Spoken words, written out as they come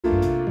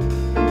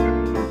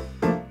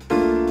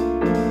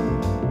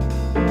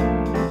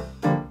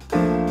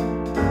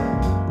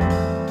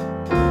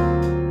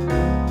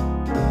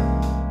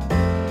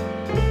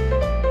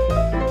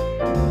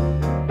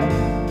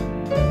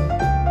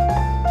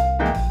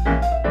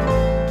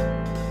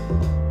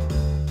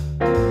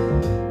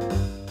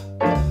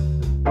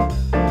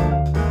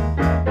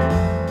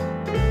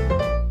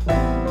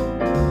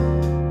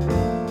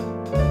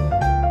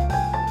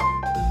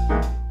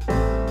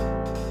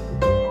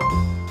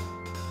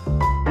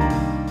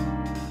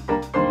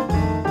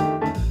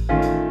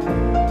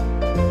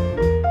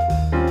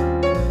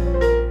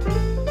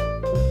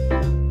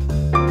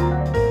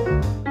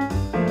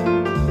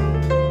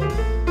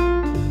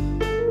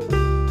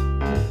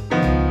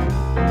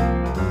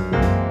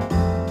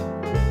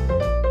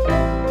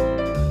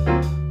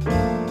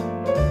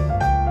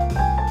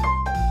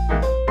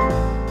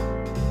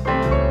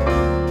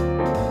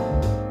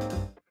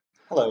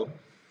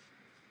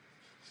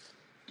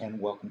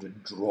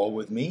Draw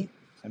with me.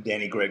 I'm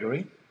Danny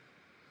Gregory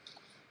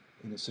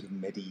in a sort of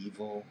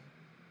medieval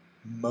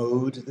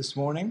mode this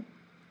morning.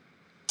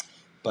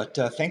 But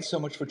thanks so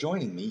much for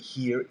joining me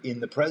here in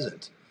the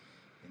present,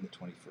 in the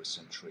 21st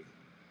century,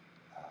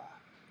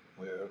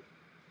 where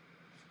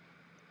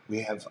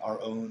we have our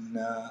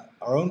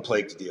own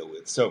plague to deal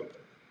with. So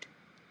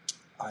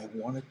I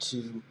wanted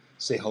to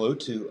say hello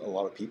to a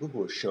lot of people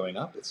who are showing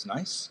up. It's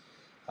nice.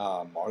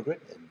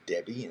 Margaret and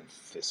Debbie and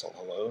Thistle,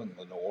 hello, and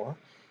Lenore,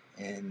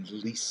 and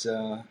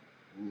Lisa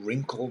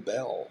Wrinkle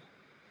Bell,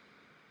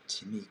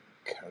 Timmy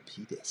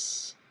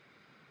Karapidis,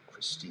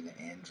 Christina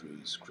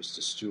Andrews,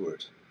 Krista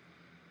Stewart,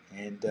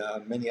 and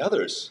many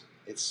others.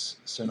 It's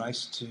so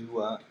nice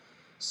to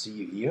see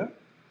you here.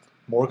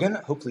 Morgan,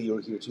 hopefully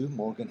you're here too.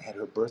 Morgan had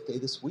her birthday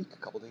this week, a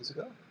couple days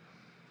ago,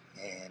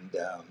 and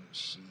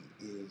she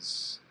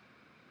is,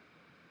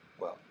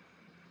 well,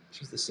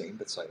 she's the same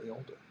but slightly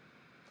older.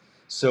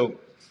 So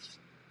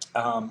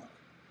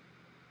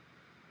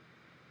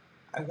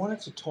I wanted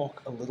to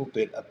talk a little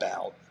bit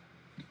about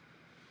a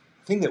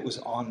thing that was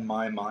on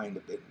my mind a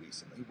bit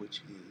recently,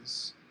 which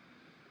is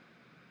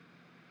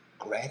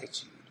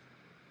gratitude.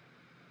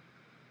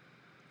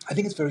 I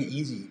think it's very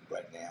easy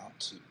right now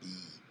to be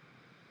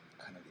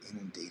kind of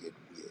inundated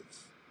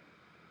with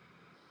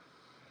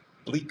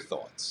bleak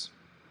thoughts,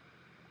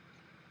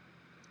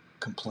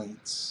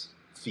 complaints,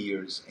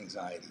 fears,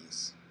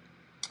 anxieties,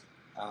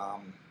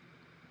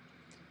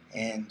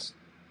 and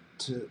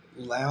to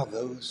allow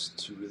those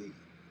to really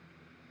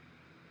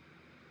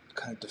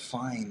kind of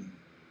define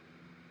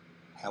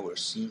how we're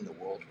seeing the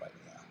world right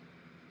now.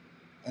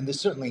 And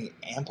there's certainly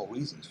ample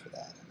reasons for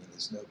that. I mean,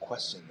 there's no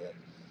question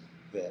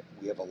that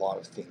we have a lot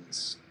of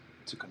things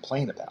to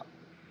complain about.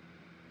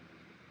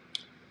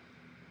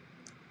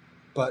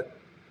 But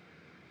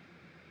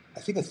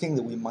I think a thing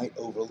that we might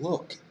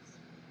overlook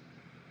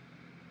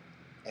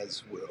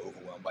as we're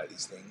overwhelmed by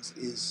these things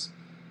is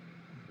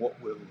what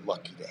we're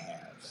lucky to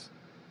have.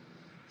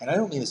 And I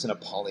don't mean this in a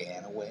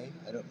Pollyanna way.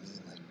 I don't mean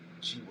like,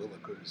 gee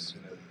willikers,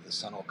 the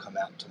sun will come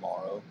out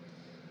tomorrow.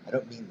 I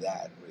don't mean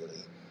that,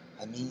 really.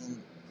 I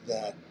mean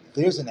that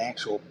there's an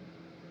actual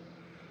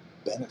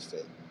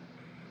benefit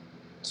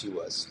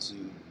to us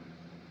to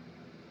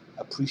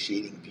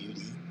appreciating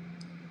beauty,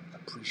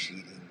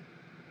 appreciating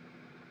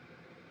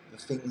the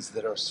things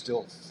that are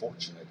still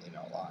fortunate in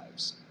our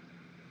lives.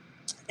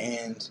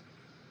 And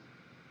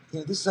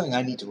this is something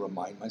I need to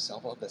remind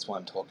myself of. That's why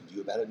I'm talking to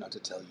you about it, not to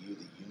tell you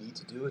that you need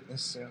to do it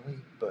necessarily,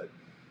 but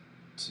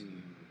to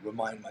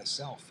remind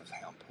myself of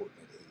how important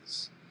it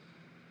is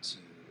to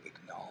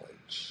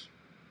acknowledge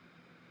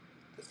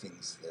the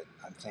things that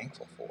I'm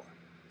thankful for.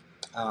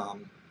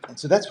 And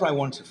so that's what I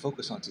wanted to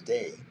focus on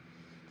today.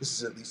 This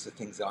is at least the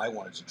things that I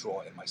wanted to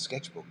draw in my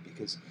sketchbook,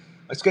 because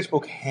my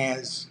sketchbook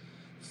has,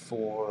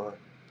 for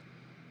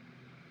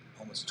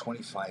almost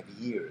 25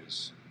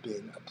 years,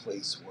 been a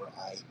place where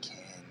I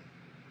can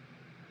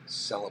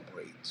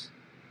celebrate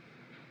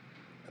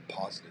the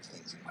positive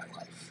things in my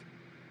life.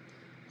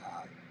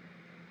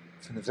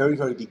 From the very,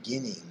 very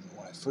beginning,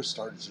 when I first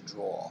started to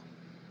draw,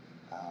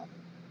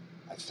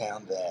 I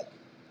found that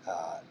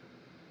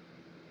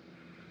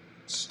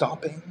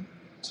stopping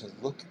to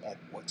look at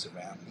what's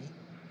around me,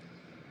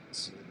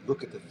 to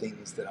look at the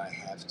things that I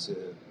have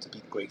to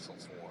be grateful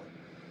for,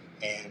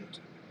 and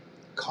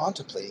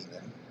contemplating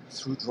them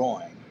through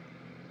drawing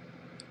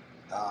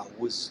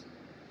was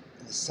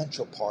an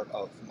essential part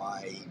of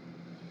my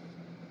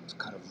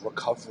kind of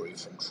recovery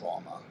from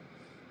trauma,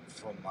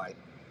 from my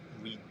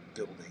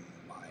rebuilding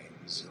my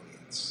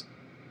resilience.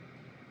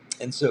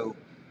 And so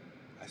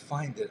I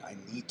find that I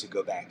need to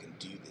go back and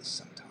do this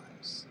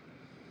sometimes.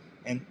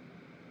 And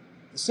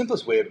the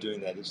simplest way of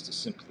doing that is to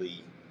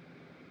simply,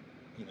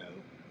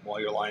 while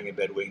you're lying in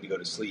bed waiting to go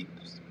to sleep,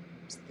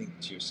 think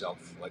to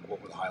yourself, like,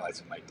 what were the highlights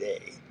of my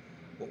day?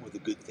 What were the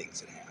good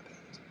things that happened?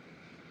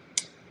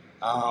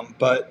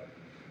 But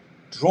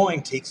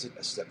drawing takes it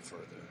a step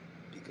further,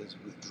 because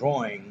with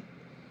drawing,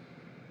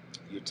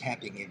 you're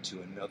tapping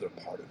into another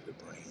part of your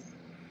brain,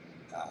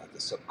 the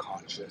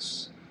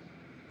subconscious,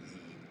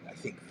 I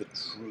think the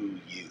true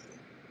you,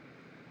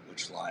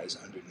 which lies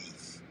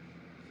underneath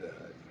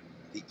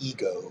the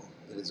ego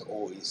that is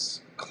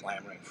always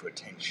clamoring for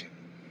attention,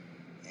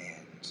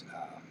 and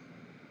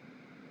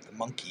the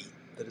monkey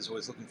that is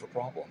always looking for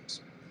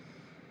problems.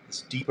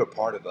 This deeper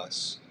part of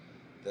us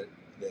that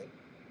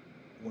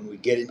when we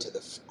get into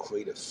the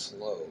creative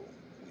flow,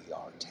 we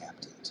are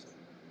tapped into.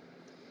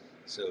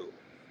 So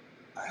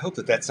I hope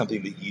that that's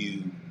something that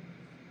you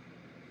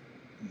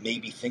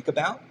maybe think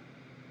about,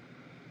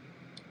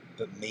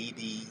 but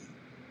maybe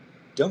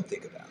don't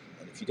think about.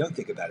 And if you don't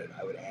think about it,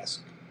 I would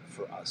ask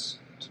for us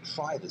to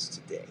try this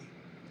today.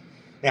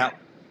 Now,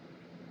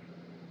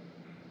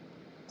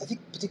 I think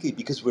particularly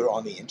because we're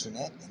on the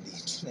internet, and the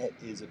internet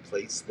is a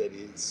place that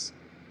is,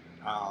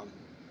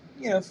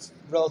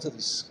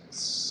 relatively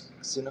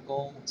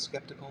cynical,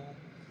 skeptical,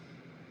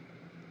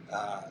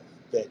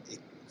 that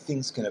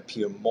things can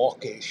appear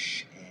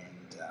mawkish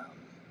and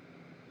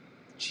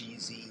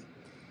cheesy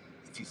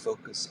if you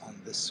focus on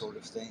this sort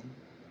of thing.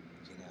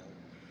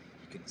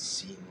 You can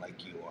seem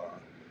like you are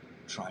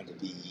trying to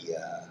be,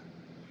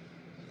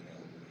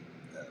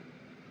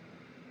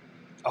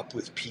 up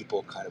with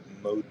people kind of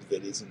mode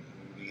that isn't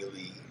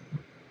really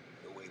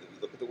the way that we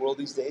look at the world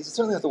these days. It's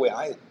certainly not the way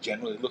I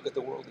generally look at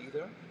the world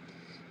either.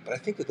 But I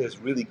think that there's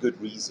really good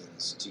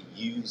reasons to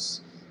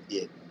use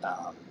it,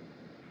 to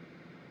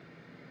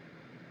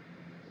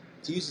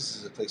use this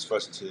as a place for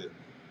us to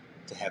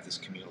have this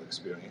communal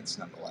experience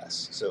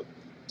nonetheless. So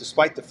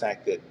despite the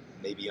fact that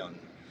maybe on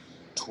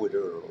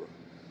Twitter or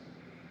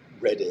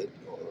Reddit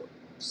or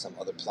some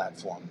other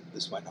platform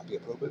this might not be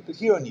appropriate, but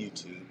here on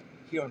YouTube,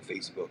 here on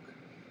Facebook,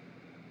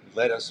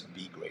 let us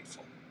be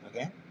grateful,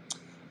 okay?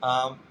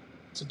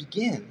 To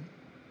begin,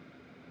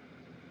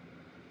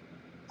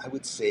 I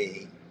would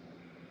say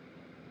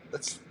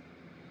let's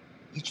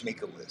each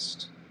make a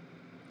list.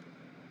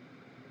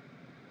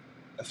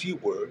 A few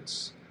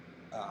words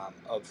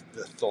of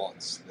the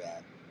thoughts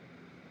that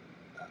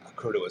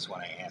occur to us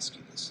when I ask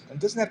you this. And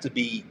it doesn't have to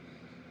be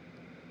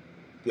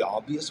the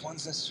obvious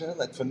ones necessarily.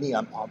 Like for me,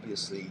 I'm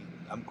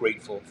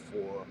grateful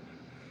for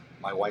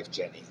my wife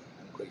Jenny.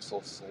 I'm grateful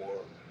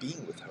for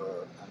being with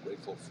her. I'm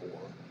grateful for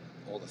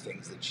all the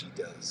things that she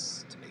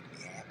does to make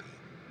me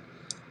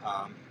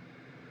happy.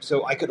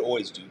 So I could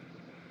always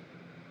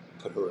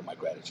put her in my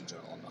gratitude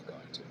journal. I'm not going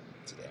to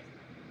today.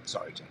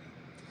 Sorry, Jenny.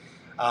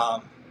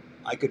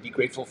 I could be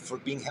grateful for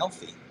being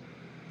healthy.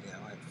 You know,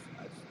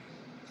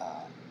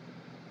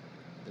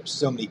 there's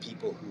so many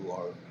people who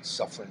are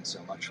suffering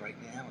so much right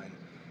now,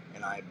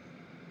 and I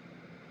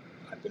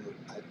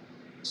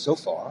so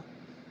far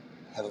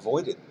have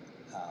avoided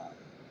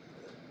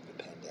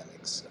the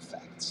pandemic's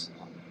effects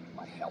on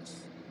my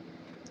health.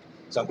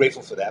 So I'm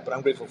grateful for that, but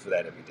I'm grateful for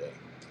that every day.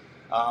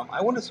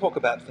 I want to talk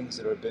about things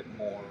that are a bit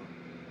more,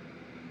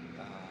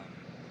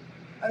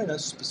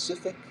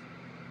 specific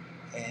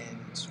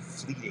and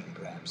fleeting,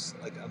 perhaps,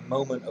 like a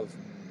moment of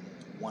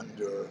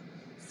wonder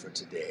for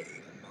today,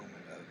 a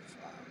moment of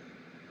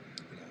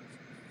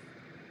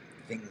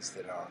things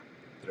that are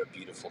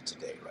beautiful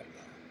today, right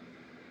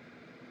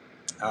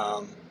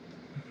now.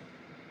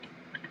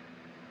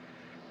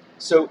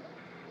 So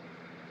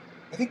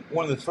I think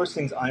one of the first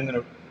things I'm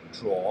going to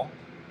draw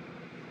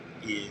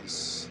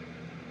is,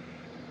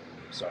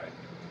 sorry,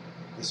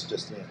 this is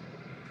just in. You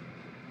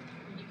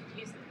could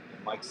use it.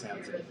 The mic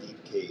sounds in a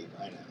deep cave,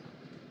 I know.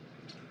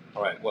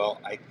 All right, well,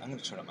 I'm going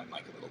to turn up my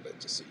mic a little bit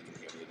just so you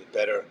can hear me a bit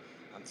better.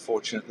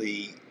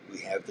 Unfortunately, we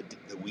have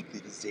the weekly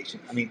visitation.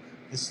 I mean,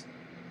 this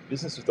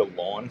business with the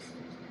lawn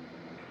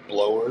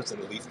blowers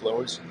and the leaf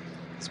blowers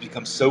has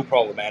become so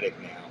problematic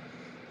now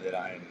that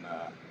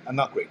I'm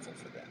not grateful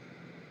for them.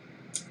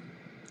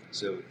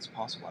 So it's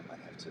possible I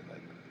might have to,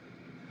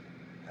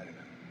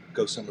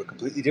 go somewhere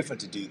completely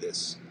different to do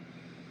this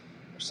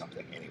or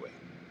something. Anyway,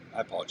 I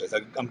apologize.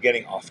 I'm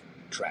getting off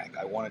track.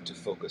 I wanted to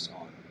focus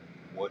on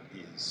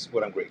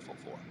what I'm grateful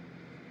for.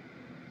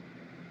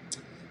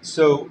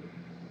 So,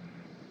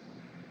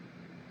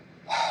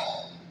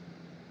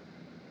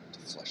 to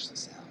flush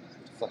this out, I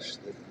have to flush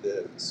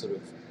the sort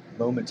of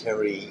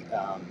momentary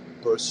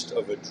burst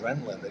of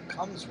adrenaline that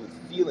comes with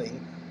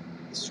feeling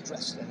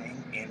stressed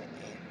and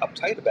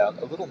uptight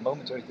about a little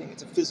momentary thing.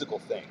 It's a physical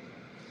thing.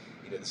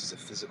 This is a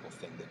physical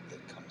thing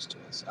that comes to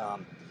us.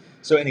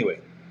 So anyway,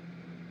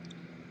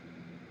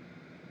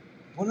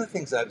 one of the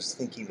things I was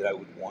thinking that I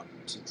would want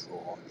to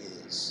draw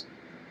is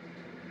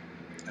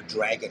a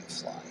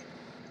dragonfly.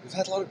 We've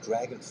had a lot of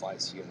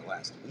dragonflies here in the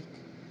last week.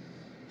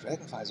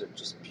 Dragonflies are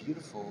just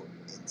beautiful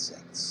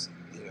insects.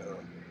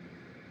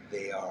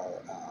 They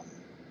are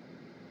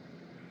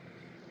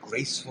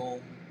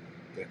graceful.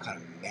 They're kind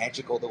of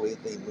magical the way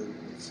that they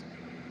move.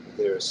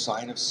 They're a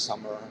sign of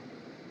summer.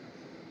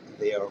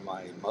 They are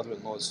my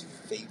mother-in-law's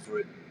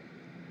favorite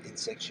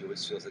insects. She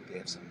always feels like they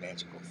have some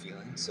magical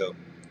feeling,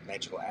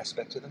 magical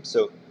aspect to them.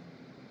 So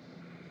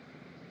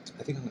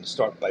I think I'm going to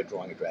start by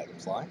drawing a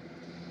dragonfly.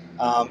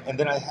 And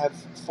then I have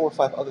 4 or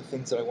 5 other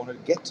things that I want to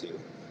get to,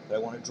 that I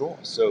want to draw.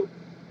 So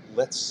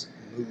let's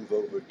move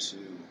over to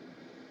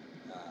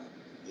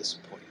this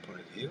point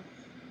of view,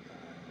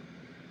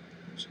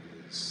 which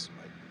is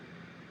my...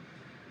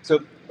 So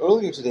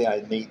earlier today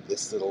I made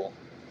this little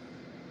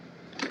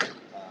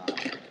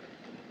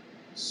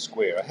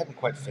square. I haven't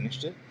quite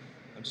finished it.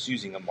 I'm just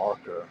using a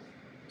marker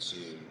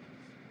to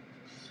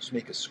just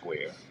make a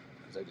square,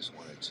 because I just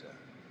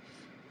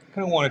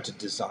wanted to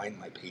design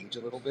my page a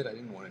little bit. I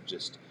didn't want to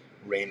just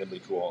randomly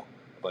draw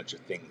a bunch of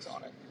things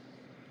on it.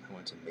 I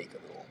wanted to make a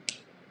little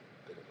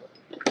bit of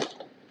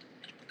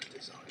a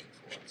design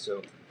for it.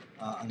 So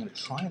I'm going to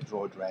try and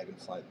draw a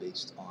dragonfly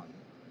based on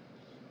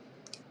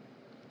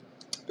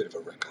a bit of a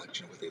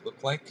recollection of what they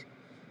look like.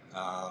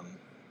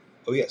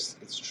 Oh yes,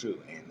 it's true,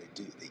 and they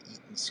do. They eat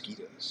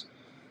mosquitoes,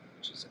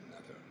 which is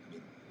another. I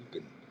mean, we've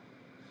been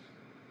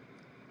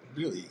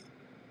really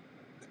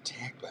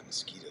attacked by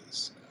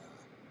mosquitoes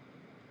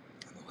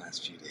in the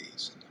last few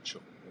days. I'm not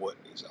sure what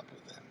is up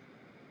with them.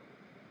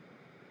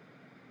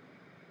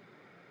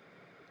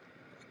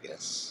 I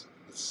guess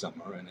it's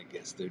summer, and I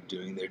guess they're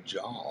doing their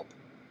job.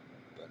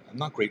 But I'm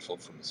not grateful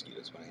for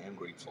mosquitoes, but I am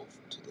grateful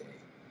today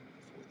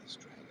for these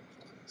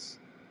dragonflies.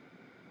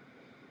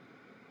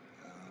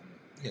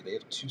 yeah, they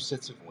have two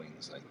sets of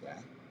wings like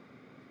that.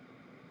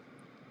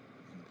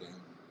 And then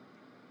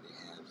they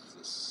have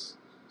this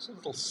sort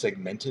of little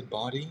segmented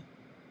body.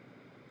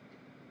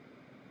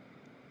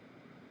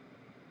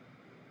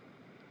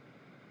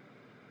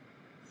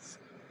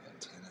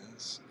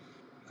 Antennas.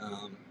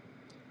 Um,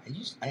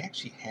 I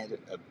actually had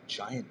a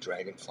giant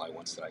dragonfly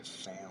once that I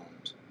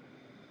found.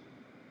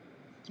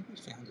 I think we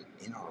found it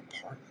in our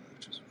apartment,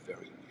 which was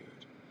very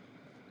weird.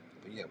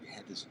 But yeah, we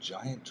had this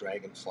giant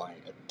dragonfly,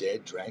 a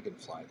dead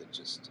dragonfly that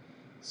just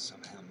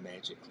somehow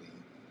magically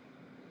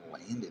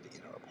landed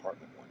in our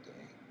apartment one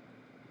day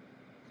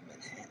in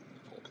Manhattan,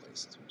 of all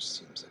places, which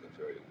seems like a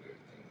very weird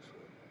thing for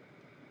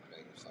a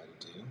dragonfly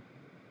to do.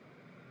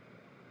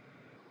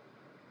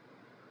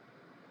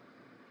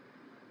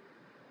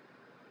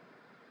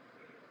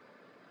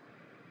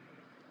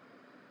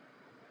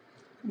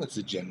 And that's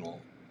the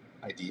general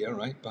idea,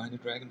 right, behind a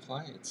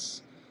dragonfly.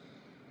 It's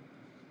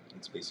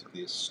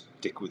basically a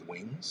stick with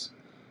wings.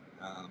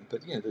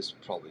 But yeah, there's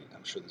probably,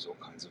 I'm sure there's all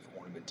kinds of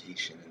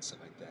ornamentation and stuff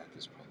like that.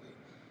 There's probably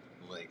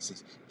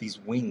legs. These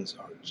wings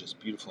are just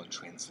beautiful and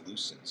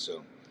translucent,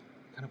 so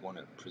I kind of want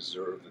to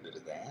preserve a bit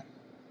of that,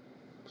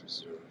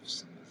 preserve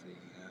some of the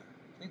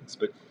things.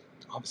 But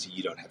obviously,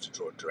 you don't have to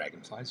draw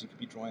dragonflies. You could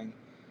be drawing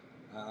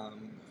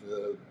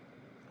the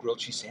grilled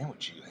cheese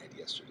sandwich you had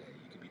yesterday.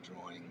 You could be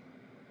drawing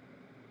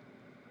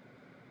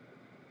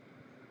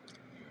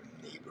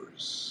your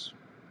neighbor's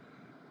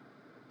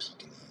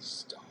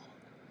Pekingese dog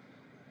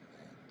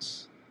that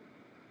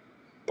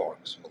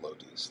barks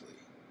melodiously.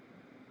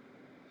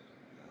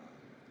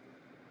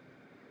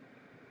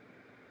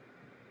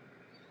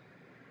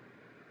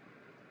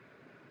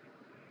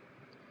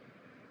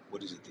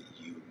 What is it that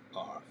you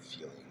are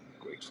feeling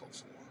grateful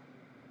for?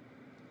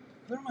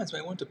 That reminds me,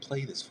 I wanted to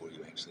play this for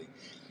you, actually.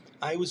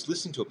 I was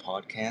listening to a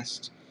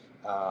podcast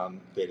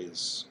that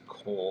is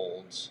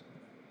called,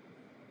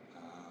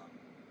 um,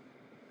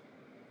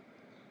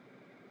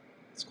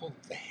 it's called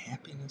The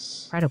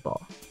Happiness.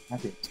 Incredible.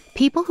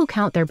 People who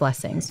count their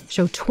blessings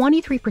show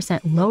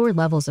 23% lower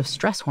levels of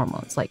stress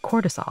hormones like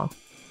cortisol.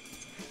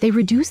 They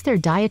reduce their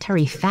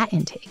dietary fat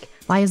intake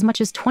by as much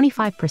as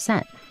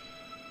 25%.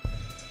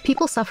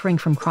 People suffering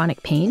from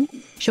chronic pain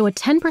show a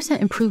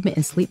 10% improvement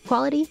in sleep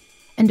quality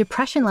and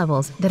depression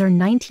levels that are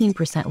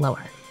 19%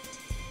 lower.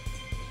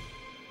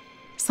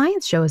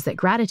 Science shows that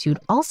gratitude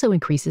also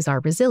increases our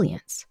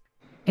resilience.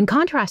 In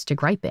contrast to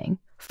griping,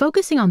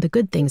 focusing on the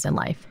good things in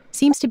life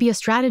seems to be a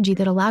strategy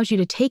that allows you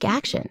to take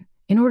action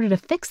in order to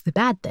fix the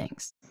bad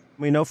things.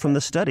 We know from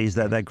the studies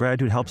that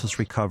gratitude helps us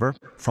recover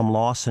from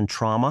loss and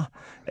trauma.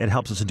 It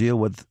helps us deal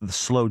with the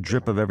slow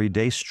drip of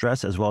everyday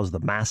stress, as well as the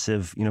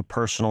massive,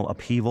 personal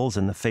upheavals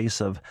in the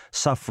face of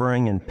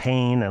suffering and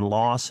pain and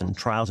loss and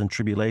trials and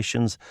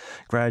tribulations.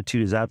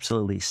 Gratitude is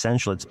absolutely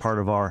essential. It's part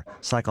of our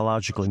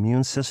psychological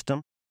immune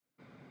system.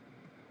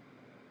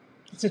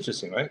 It's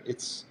interesting, right?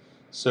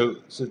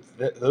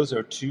 Those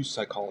are two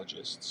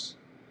psychologists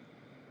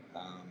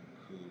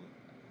who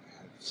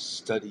have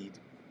studied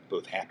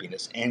both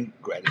happiness and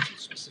gratitude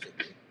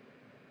specifically.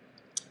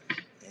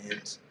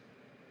 And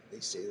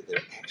they say that there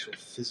are actual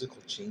physical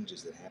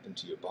changes that happen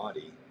to your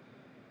body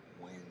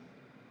when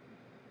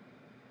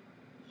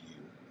you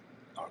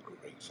are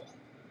grateful.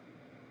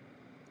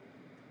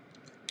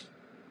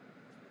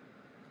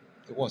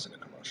 It wasn't a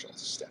commercial,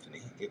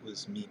 Stephanie. It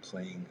was me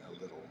playing a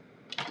little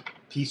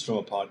piece from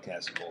a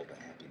podcast called The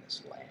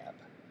Happiness Lab.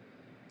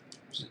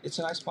 It's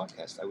a nice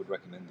podcast. I would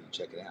recommend that you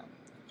check it out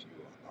if you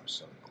are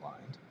so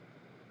inclined.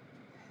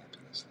 The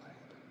Happiness Lab.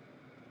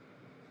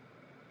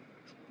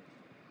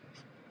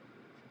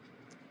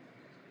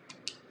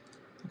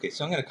 Okay,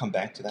 so I'm going to come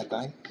back to that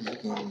guy.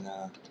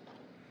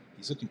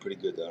 He's looking pretty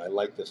good, though. I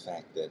like the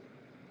fact that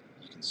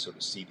you can sort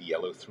of see the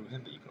yellow through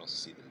him, but you can also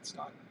see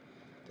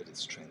that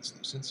it's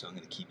translucent, so I'm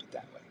going to keep it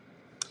that way.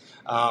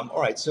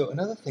 All right, so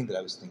another thing that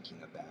I was thinking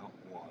about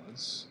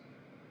was,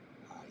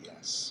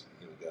 yes,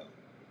 here we go.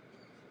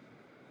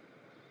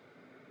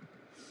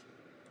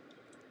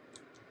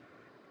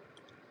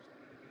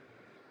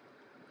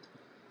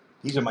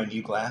 These are my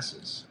new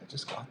glasses. I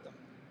just got them.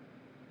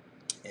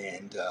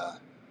 And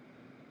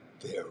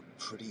they're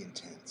pretty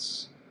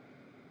intense.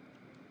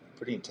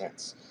 Pretty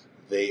intense.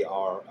 They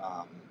are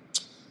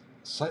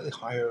slightly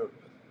higher,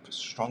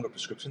 stronger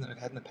prescription than I've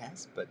had in the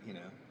past, but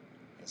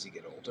as you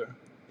get older,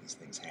 these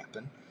things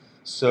happen.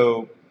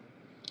 So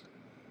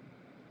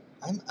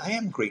I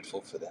am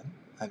grateful for them.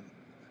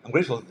 I'm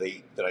grateful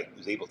that I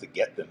was able to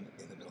get them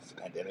in the middle of the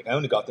pandemic. I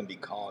only got them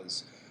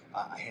because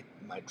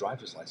my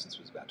driver's license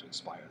was about to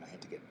expire, and I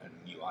had to get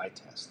a new eye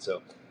test.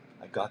 So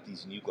I got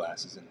these new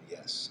glasses, and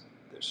yes,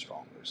 they're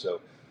stronger. So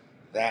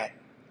that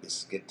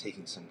is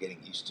taking some getting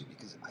used to,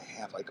 because I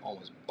have like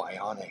almost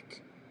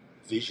bionic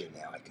vision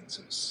now. I can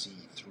sort of see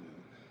through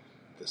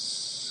the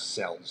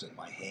cells in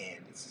my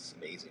hand. It's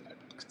amazing.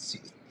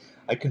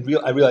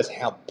 I realize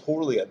how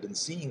poorly I've been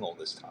seeing all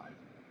this time.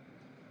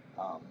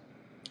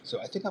 So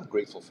I think I'm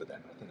grateful for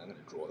them. I think I'm going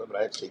to draw them, but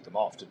I have to take them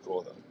off to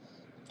draw them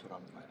and put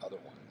on my other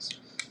ones.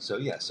 So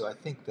yeah, so I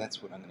think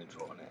that's what I'm going to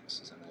draw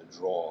next. Is I'm going to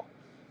draw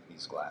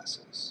these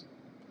glasses.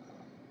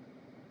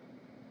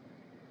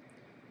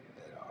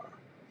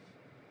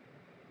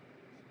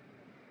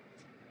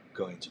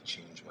 going to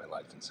change my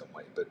life in some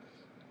way. But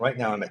right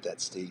now I'm at that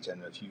stage. I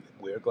don't know if you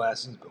wear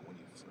glasses, but when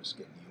you first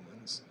get new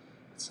ones,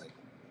 it's like,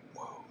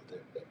 whoa,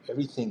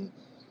 everything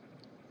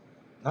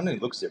not only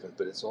looks different,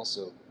 but it's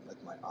also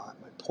like my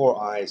poor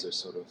eyes are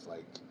sort of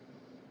like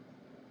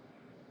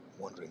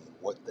wondering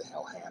what the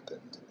hell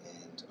happened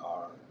and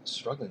are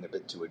struggling a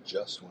bit to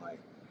adjust when I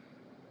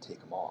take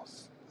them off.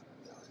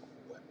 You know,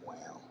 like,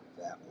 wow,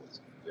 that was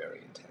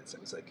very intense.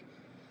 It was like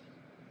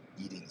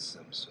eating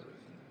some sort of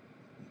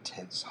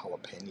intense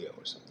jalapeno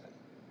or something.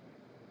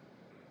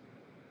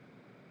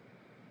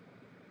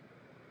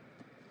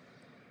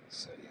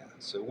 So yeah.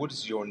 So what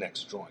is your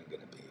next drawing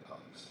going to be of?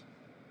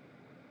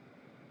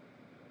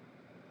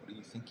 What are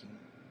you thinking?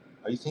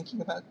 Are you thinking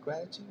about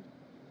gratitude?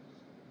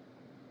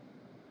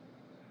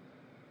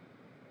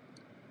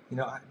 You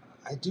know,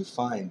 I do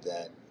find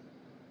that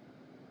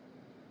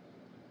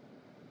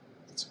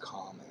it's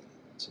calming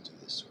to do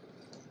this sort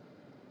of thing.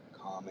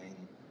 Calming.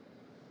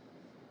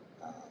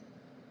 Um,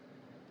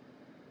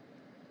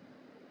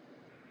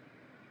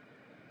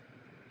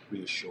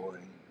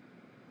 Reassuring.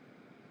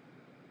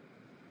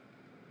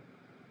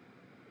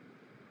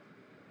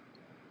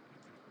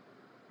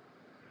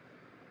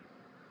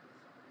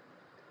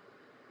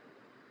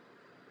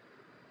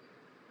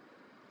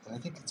 And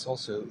I think it's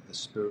also the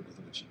spirit with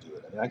which you do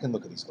it. I mean, I can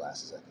look at these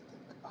glasses, I can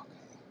think,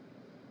 okay,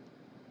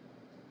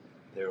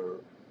 they're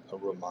a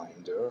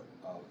reminder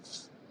of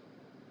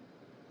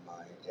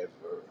my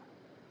ever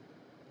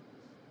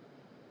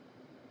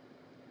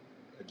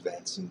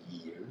advancing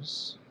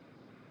years.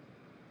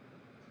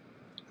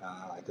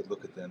 I could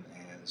look at them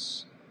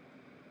as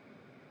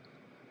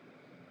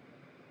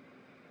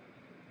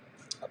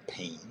a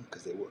pain,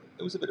 because it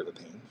was a bit of a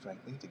pain,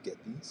 frankly, to get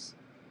these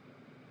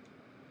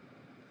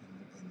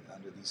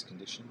under these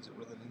conditions that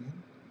we're living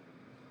in.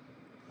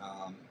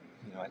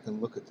 You know, I can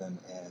look at them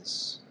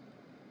as,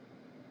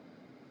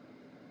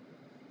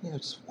 you know,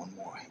 just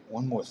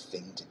one more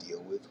thing to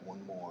deal with,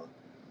 one more,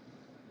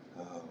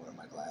 what are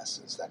my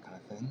glasses, that kind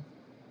of thing.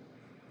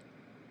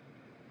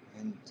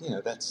 And, you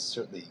know, that's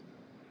certainly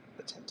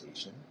a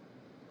temptation,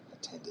 a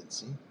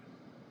tendency.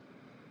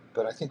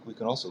 But I think we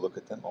can also look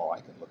at them, or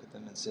I can look at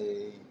them and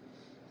say,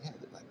 yeah,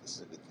 like, this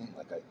is a good thing.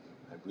 Like,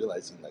 I'm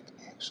realizing, like,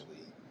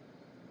 actually,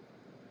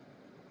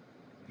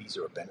 these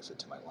are a benefit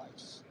to my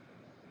life.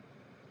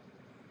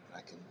 And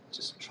I can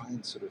just try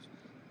and sort of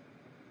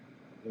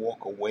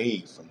walk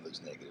away from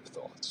those negative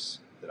thoughts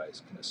that I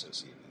can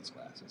associate with these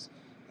glasses,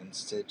 and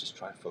instead just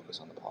try to focus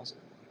on the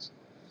positive ones.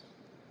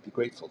 Be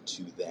grateful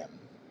to them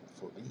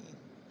for being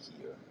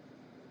here.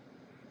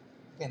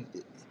 Again,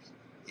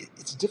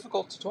 it's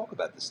difficult to talk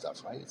about this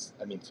stuff, right?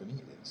 I mean, for me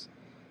it is.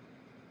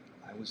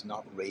 I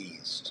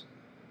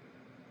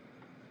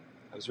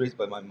was raised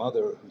by my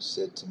mother, who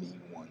said to me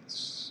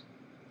once,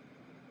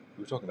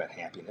 we were talking about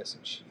happiness,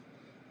 and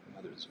my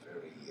mother is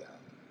very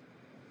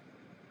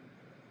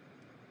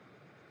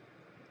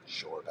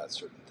sure about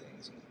certain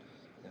things.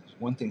 And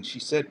one thing she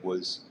said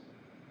was,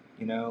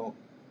 you know,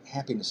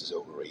 happiness is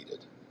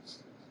overrated,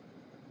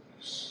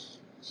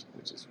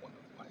 which is one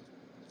of my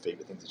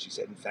favorite things that she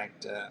said. In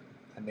fact,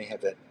 I may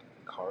have that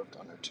carved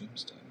on her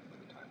tombstone when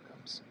the time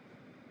comes.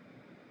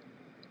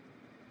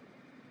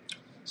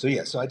 So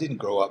yeah, so I didn't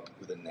grow up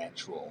with a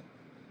natural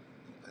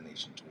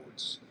inclination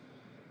towards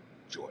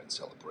joy and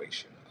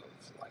celebration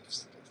of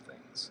life's little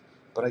things.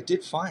 But I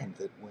did find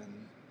that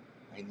when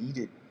I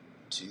needed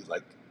to,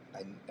 like,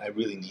 I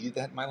really needed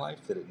that in my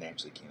life, that it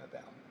naturally came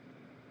about.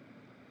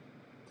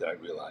 That I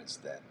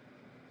realized that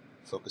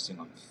focusing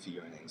on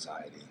fear and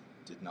anxiety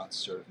did not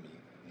serve me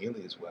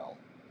nearly as well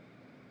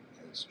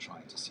as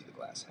trying to see the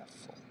glass half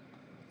full.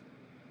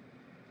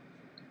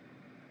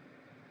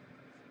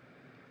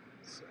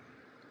 So.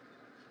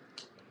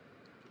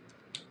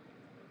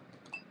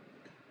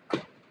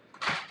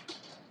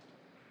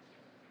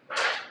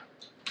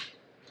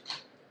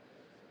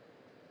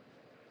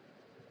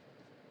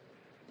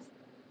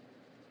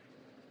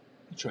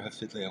 Not sure how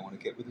fiddly I want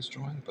to get with this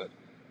drawing, but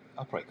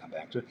I'll probably come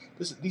back to it.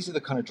 These are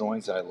the kind of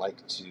drawings that I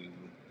like to,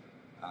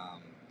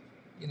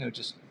 you know,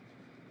 just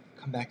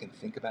come back and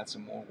think about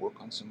some more,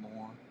 work on some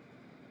more,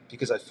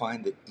 because I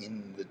find that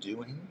in the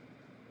doing,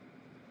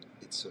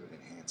 it's sort of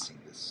enhancing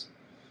this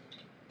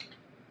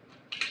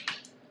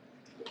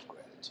idea of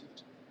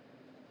gratitude.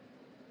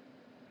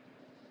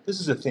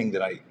 This is a thing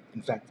that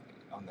in fact,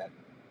 on that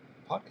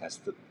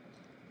podcast, the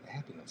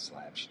Happiness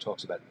Lab, she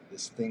talks about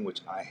this thing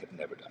which I have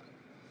never done,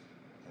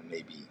 and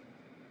maybe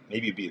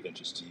it'd be of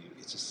interest to you.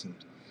 It just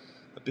seemed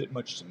a bit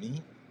much to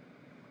me,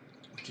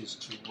 which is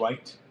to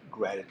write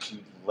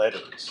gratitude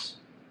letters.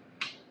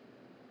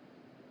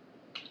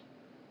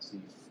 So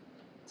you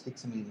take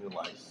something in your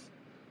life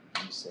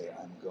and you say,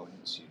 I'm going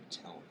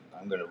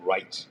to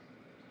write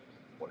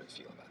what I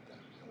feel about them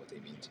and what they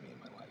mean to me in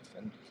my life.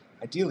 And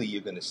ideally,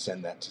 you're going to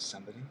send that to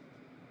somebody.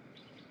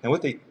 Now,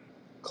 what they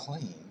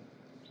claim,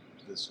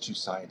 those two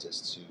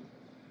scientists who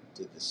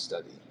did this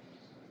study,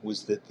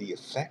 was that the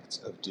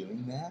effect of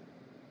doing that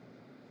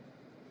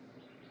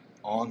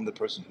on the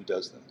person who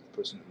does them, the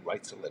person who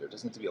writes the letter,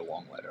 doesn't have to be a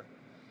long letter,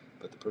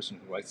 but the person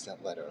who writes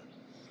that letter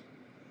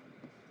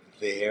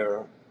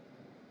their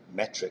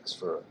metrics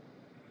for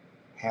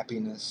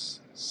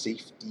happiness,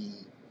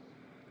 safety,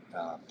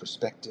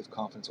 perspective,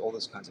 confidence, all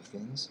those kinds of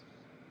things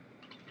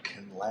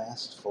can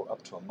last for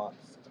up to a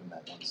month from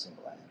that one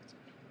single act.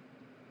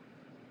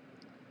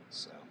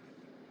 So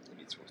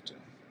maybe it's worth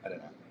doing. I don't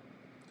know.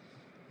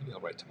 Maybe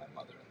I'll write to my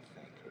mother and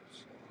thank her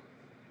for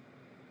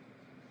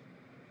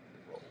the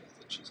role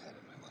that she's had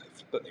in my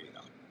life, but maybe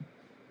not.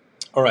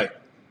 All right.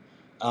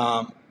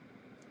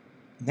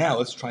 Now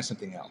let's try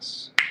something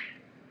else.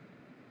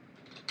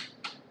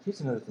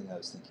 Here's another thing I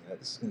was thinking about.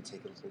 This is going to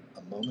take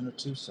a moment or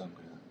two, so I'm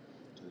going to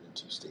do it in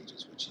 2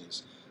 stages, which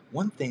is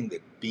one thing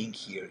that being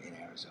here in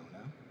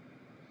Arizona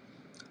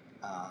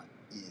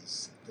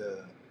is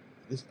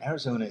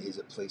Arizona is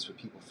a place where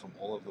people from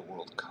all over the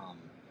world come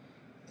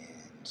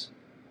and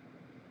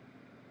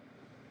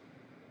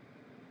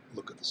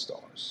look at the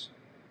stars.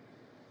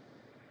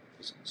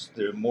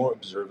 There are more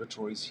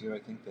observatories here, I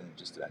think, than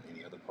just about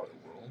any other part of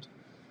the world.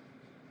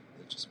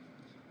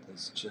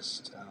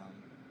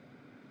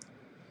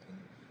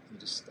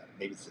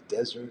 Maybe it's the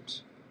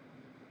desert.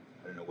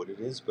 I don't know what it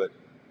is, but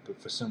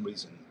for some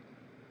reason,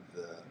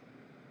 the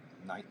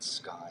night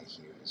sky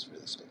here is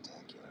really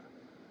spectacular.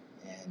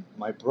 And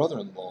my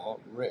brother-in-law,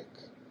 Rick,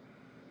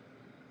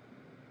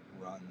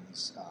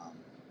 runs a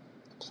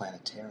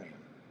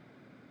planetarium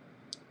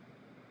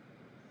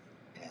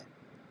at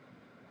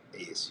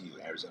ASU,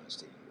 Arizona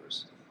State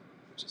University,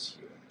 which is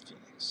here in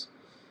Phoenix.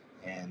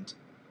 And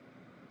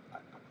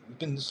we've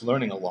been just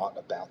learning a lot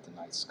about the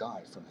night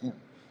sky from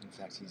him. In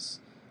fact, I've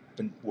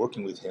been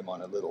working with him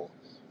on a little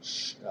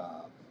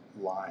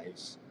live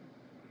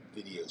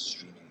video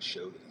streaming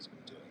show that he's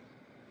been doing.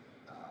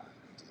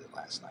 He did it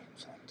last night,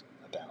 in fact,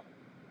 about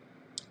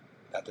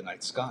the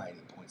night sky, and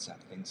he points out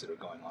things that are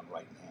going on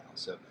right now.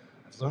 So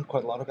I've learned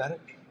quite a lot about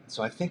it.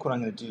 So I think what I'm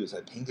going to do is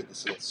I painted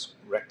this little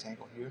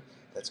rectangle here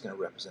that's going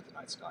to represent the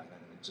night sky, and I'm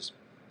going to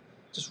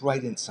just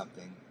write in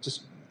something,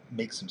 just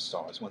make some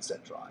stars once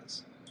that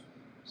dries.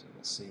 So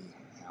we'll see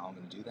how I'm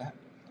going to do that.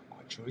 Not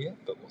quite sure yet,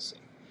 but we'll see.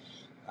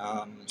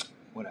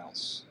 What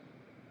else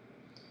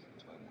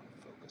do I want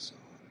to focus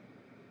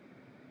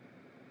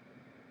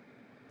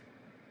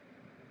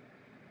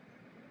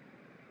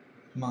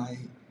on? My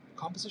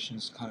composition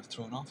is kind of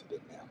thrown off a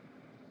bit now.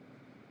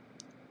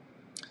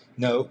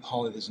 No,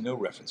 Holly, there's no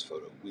reference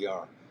photo. We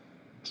are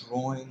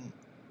drawing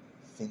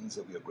things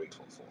that we are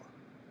grateful for.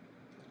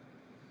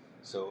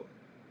 So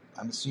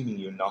I'm assuming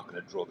you're not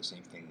going to draw the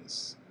same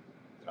things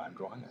that I'm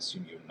drawing. I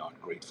assume you're not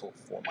grateful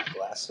for my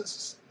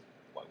glasses.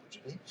 Why would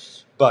you be?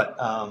 But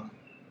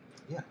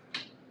yeah,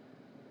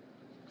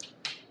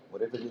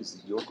 whatever it is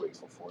that you're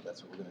grateful for,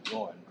 that's what we're going to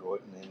draw, and draw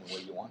it in any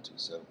way you want to.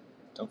 So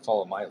don't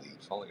follow my lead,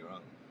 follow your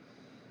own.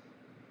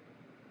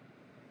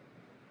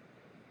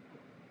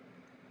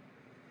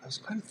 I was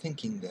kind of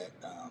thinking that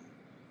I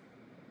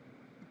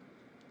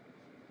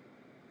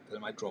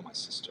might draw my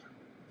sister.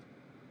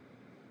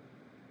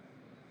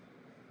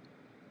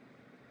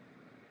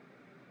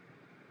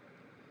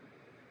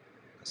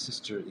 My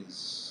sister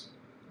is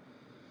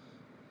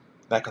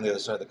back on the other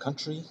side of the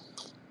country.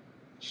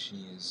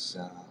 She is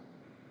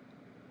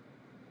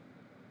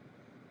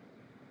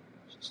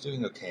she's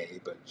doing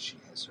okay, but she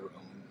has her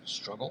own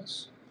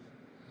struggles,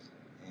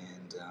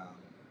 and I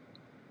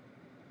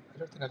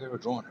don't think I've ever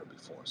drawn her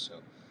before.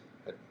 So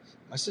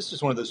my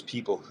sister's one of those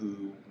people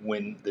who,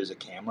 when there's a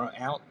camera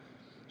out,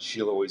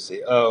 she'll always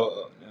say,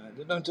 "Oh,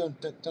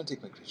 don't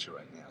take my picture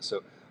right now."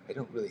 So I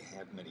don't really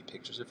have many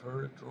pictures of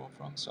her to draw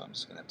from, so I'm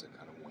just going to have to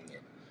kind of wing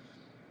it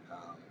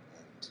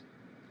and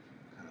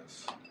kind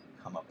of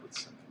come up with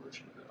some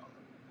version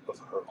of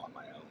her on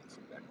my own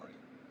from memory.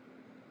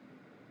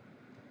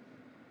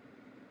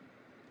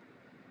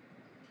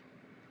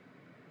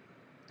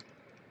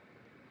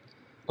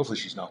 Hopefully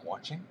she's not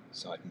watching,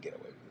 so I can get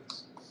away with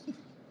this.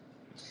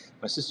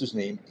 My sister's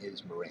name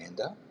is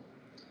Miranda.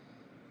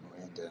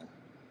 Miranda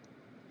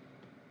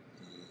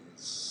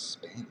is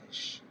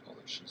Spanish,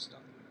 although she's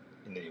not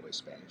in any way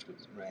Spanish, but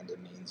Miranda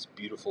means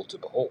beautiful to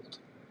behold.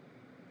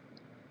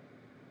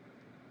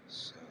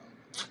 So,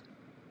 the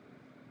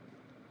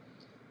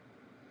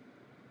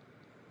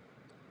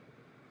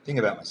thing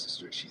about my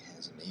sister is she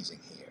has amazing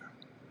hair,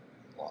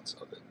 lots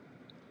of it.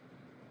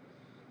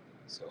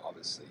 So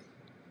obviously,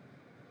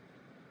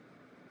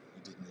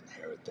 we didn't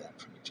inherit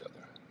that from each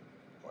other,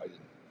 or I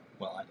didn't.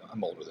 Well,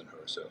 I'm older than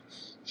her, so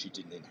she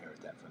didn't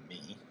inherit that from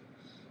me.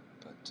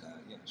 But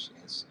yeah, she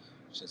has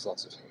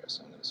lots of hair,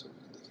 so I'm going to sort of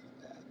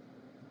indicate that.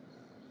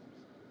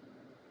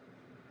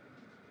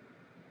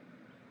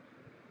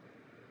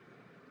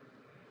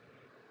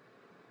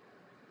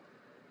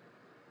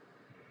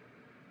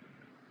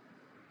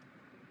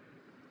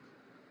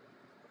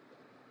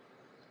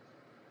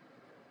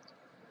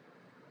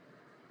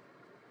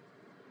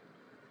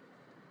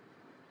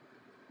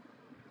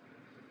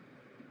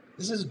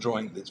 This is a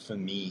drawing that for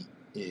me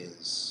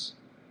is,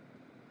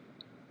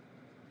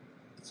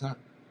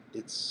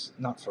 it's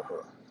not for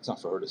her. It's not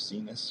for her to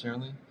see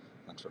necessarily,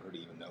 not for her to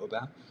even know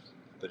about,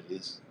 but it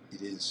is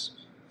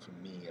for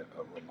me a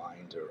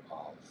reminder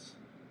of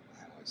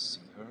how I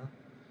see her.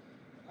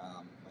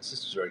 My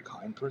sister's a very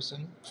kind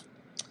person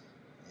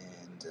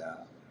and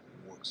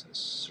works in the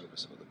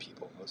service of other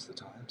people most of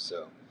the time.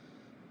 So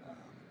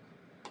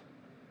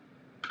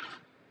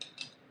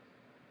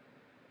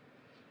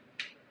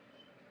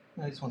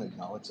I just want to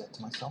acknowledge that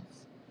to myself.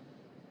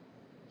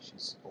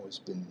 She's always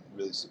been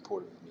really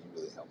supportive of me,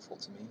 really helpful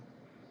to me,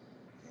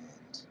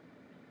 and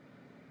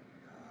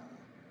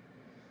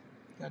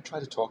I try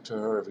to talk to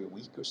her every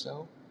week or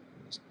so.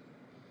 And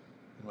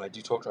when I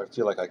do talk to her, I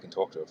feel like I can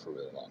talk to her for a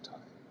really long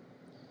time.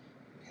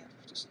 We have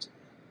just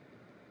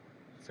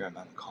a fair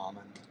amount in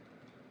common,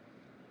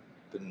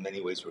 but in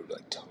many ways we're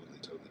like totally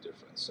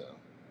different. So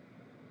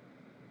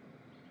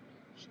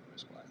she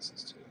wears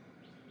glasses too.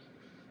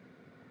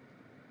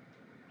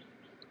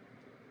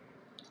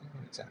 I don't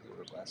know exactly what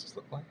her glasses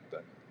look like,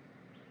 but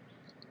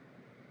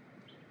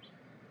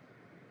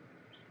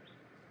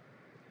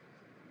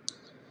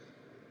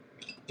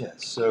yeah.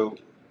 So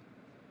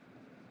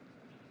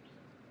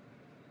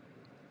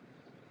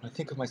when I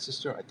think of my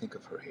sister, I think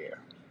of her hair.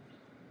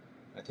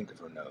 I think of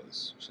her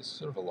nose. She has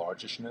sort of a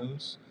largish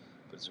nose,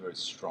 but it's a very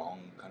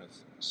strong kind of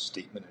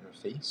statement in her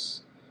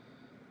face.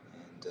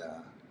 And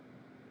her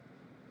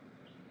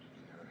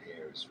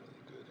hair is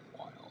really good and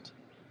wild.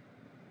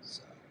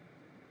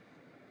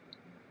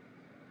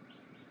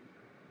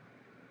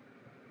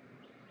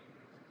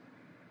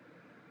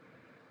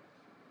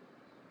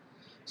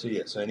 So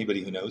yeah, so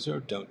anybody who knows her,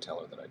 don't tell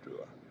her that I drew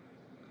her.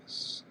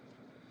 Because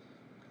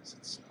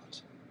it's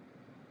not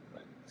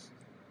right.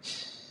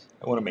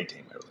 I want to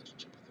maintain my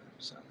relationship with her.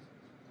 So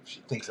if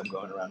she thinks I'm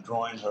going around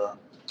drawing her,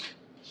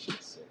 she'll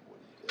say, what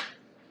do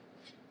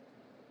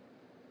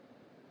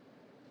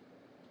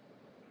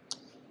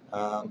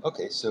you do?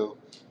 Okay, so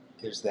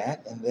there's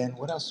that. And then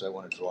what else do I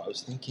want to draw? I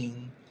was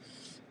thinking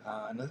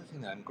another thing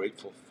that I'm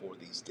grateful for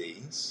these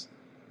days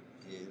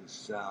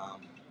is a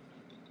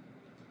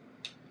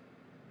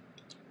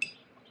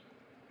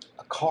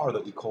car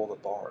that we call the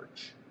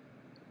barge.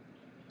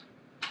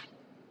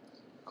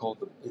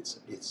 It's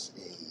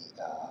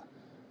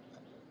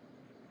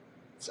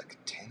like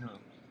 10 or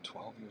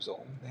 12 years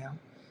old now.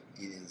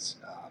 It is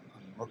a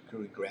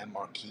Mercury Grand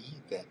Marquis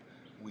that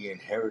we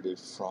inherited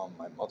from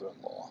my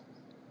mother-in-law,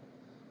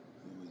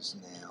 who is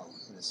now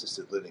in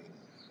assisted living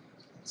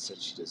and said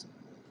she doesn't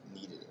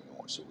need it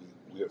anymore. So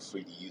we are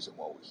free to use it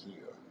while we're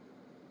here.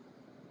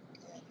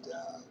 And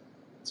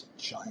it's a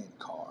giant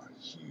car,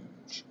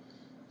 huge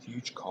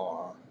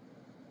car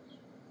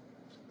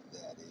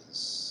that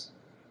is,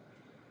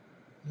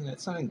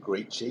 it's not in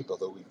great shape,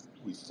 although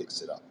we've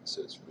fixed it up,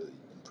 so it's really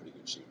in pretty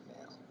good shape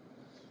now.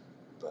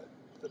 But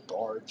the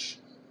barge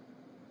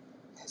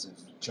has a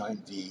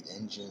giant V8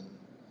 engine.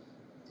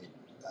 It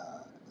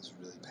is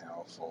really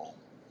powerful.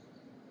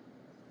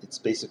 It's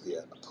basically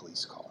a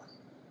police car.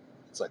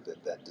 It's like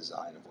that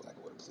design of what a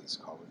police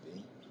car would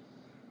be.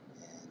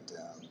 And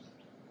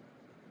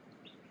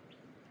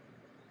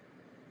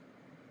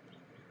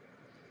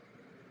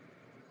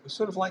we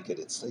sort of like it.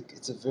 It's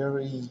a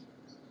very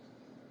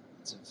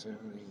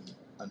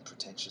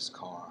unpretentious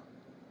car.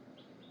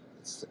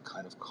 It's the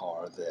kind of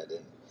car that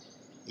an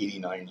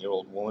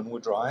 89-year-old woman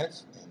would drive,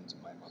 and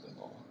my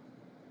mother-in-law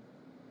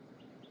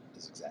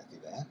is exactly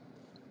that.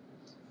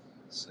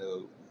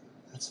 So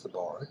that's the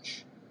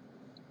barge.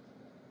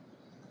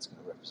 That's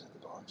going to represent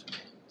the barge. And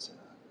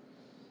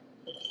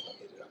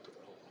hit it up with a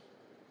little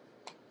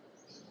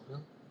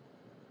mortar.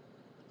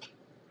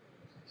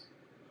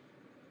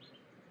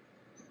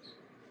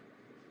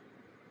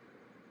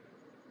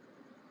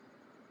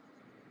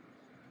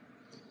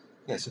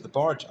 Yeah, so the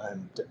barge,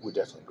 we're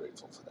definitely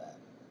grateful for that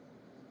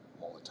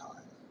all the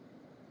time.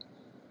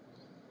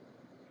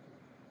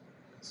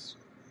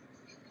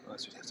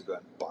 Otherwise we'd have to go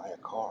out and buy a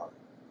car,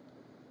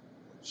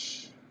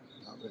 which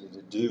we're not ready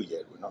to do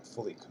yet. We're not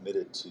fully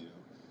committed to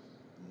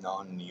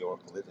non-New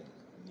York living.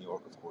 In New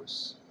York, of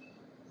course,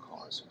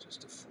 cars are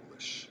just a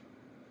foolish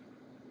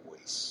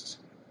waste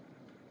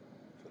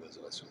for those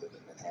of us who live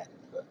in Manhattan,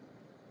 but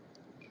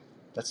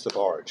that's the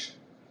barge.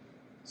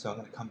 So I'm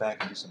going to come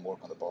back and do some work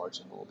on the barge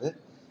in a little bit.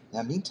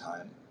 Now,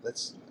 meantime,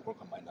 let's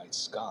work on my night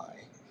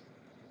sky.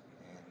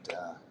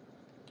 And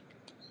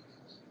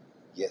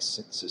yes,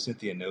 so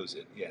Cynthia knows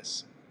it,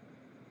 yes.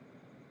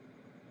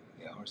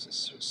 Yeah, ours is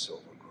sort of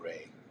silver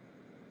gray.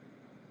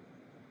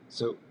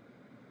 So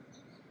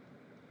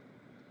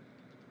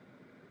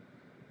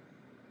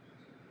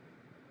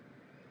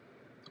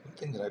one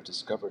thing that I've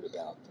discovered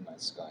about the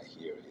night sky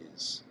here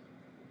is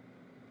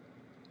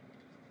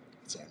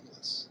it's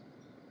endless.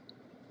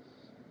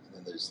 And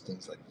then there's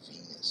things like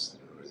Venus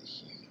that are really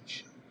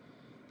huge.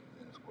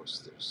 And then, of course,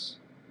 there's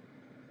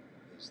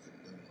the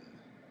moon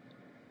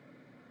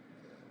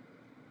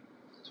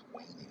that's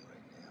waning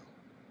right now.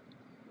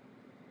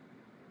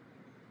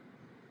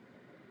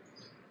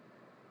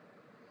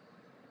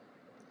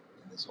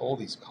 And there's all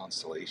these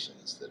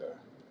constellations that are,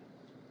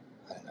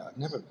 I don't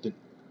know,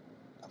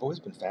 I've always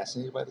been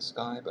fascinated by the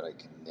sky, but I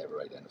can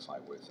never identify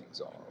where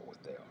things are or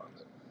what they are.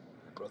 But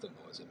my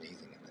brother-in-law is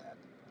amazing at that.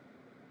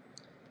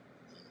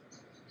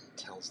 He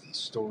tells these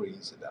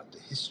stories about the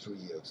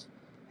history of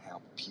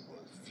how people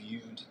have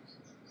viewed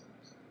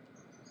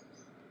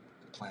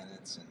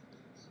planets and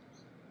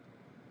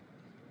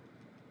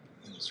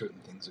certain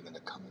things are going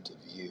to come into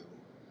view.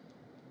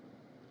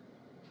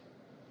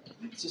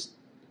 It's just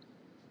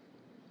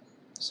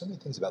so many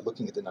things about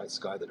looking at the night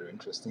sky that are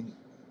interesting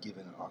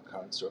given our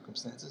current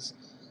circumstances.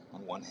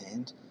 On one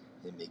hand,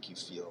 they make you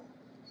feel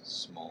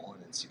small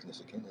and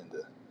insignificant, and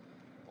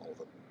all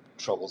the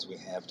troubles we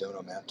have don't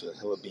amount to a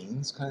hill of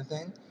beans kind of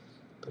thing,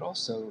 but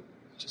also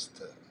just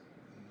the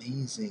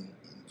amazing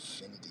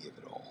infinity of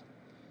it all.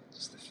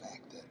 Just the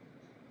fact that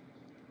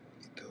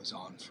it goes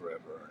on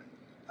forever. And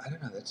I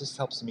don't know, that just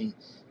helps me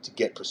to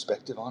get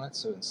perspective on it.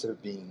 So instead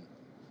of being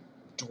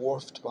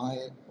dwarfed by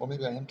it, or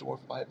maybe I am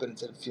dwarfed by it, but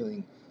instead of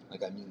feeling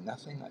like I mean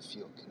nothing, I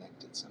feel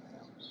connected somehow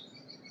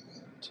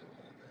to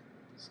all of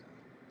it.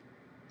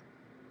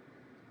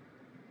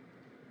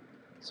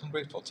 So I'm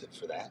grateful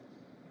for that.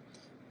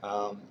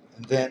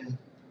 And then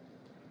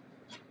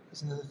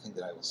there's another thing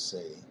that I will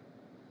say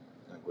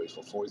that I'm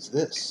grateful for is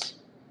this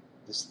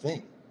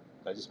thing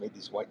that I just made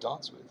these white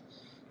dots with.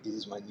 It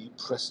is my new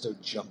Presto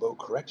Jumbo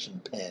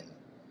correction pen.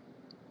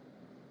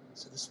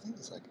 So this thing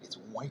is like, it's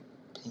white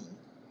paint,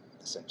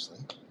 essentially.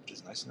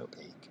 It's nice and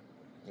opaque.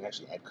 You can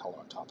actually add color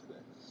on top of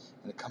it.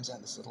 And it comes out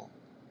in this little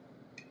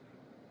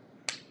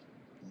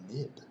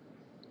nib.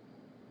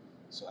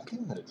 So I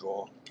think I'm going to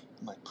draw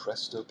my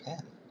Presto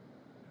pen.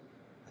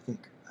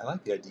 I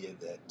like the idea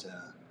that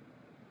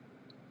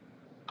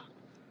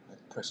my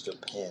Presto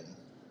pen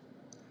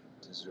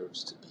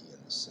deserves to be in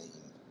the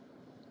same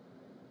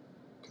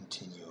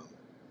continuum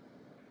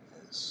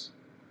as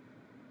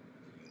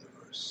the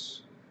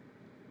universe.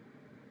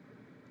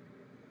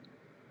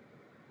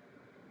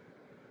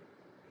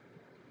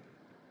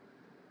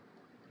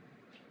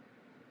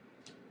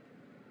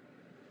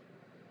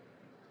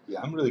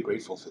 Yeah, I'm really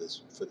grateful for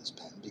this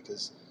pen,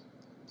 because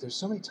there's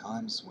so many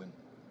times when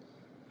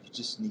you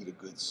just need a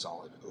good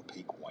solid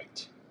opaque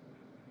white.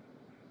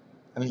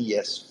 I mean,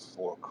 yes,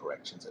 for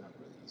corrections, I don't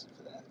really use it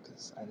for that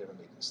because I never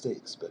make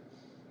mistakes, but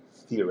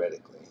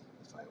theoretically,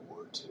 if I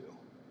were to,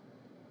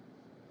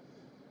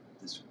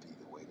 this would be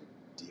the way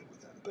to deal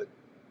with them. But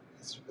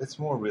it's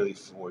more really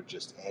for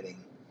just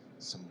adding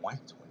some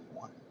white when you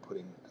want it,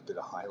 putting a bit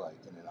of highlight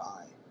in an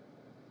eye,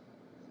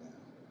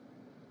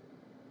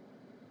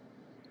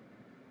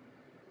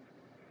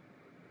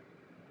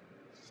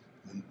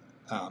 And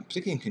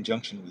particularly in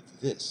conjunction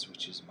with this,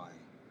 which is my,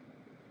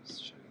 let's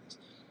show you this.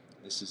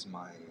 This is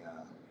my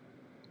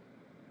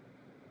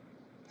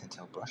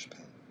Pentel brush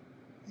pen.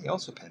 Hey,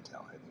 also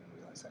Pentel, I didn't even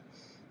realize that.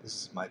 This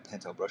is my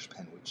Pentel brush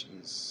pen, which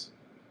is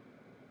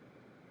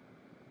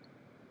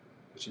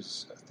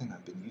a thing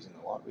I've been using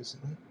a lot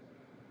recently,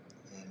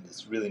 and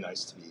it's really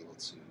nice to be able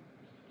to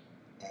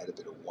add a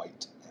bit of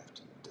white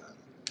after you've done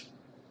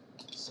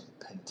some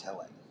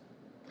pentelling.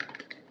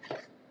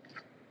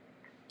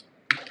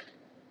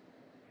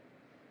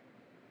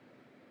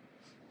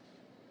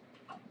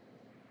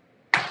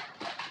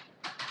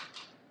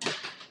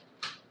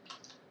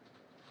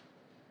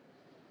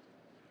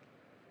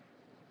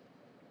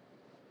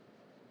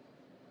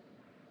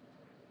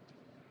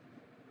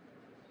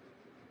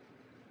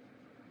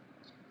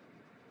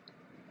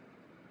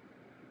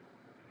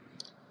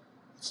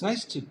 It's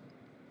nice to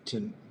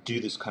do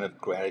this kind of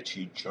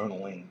gratitude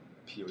journaling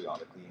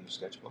periodically in your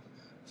sketchbook,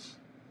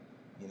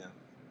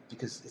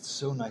 because it's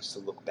so nice to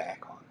look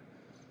back on.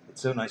 It's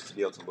so nice to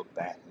be able to look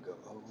back and go,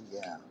 oh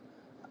yeah,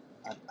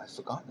 I've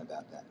forgotten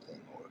about that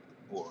thing,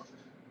 or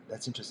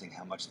that's interesting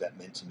how much that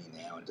meant to me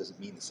now, and it doesn't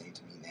mean the same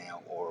to me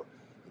now, or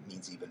it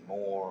means even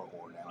more,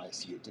 or now I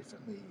see it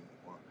differently,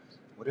 or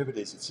whatever it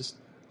is. It's just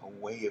a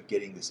way of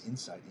getting this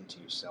insight into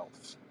yourself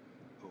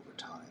over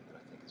time that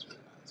I think is really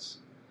nice.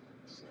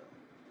 So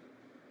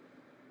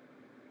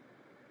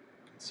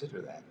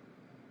consider that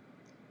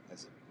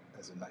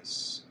as a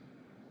nice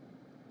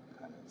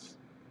kind of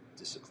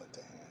discipline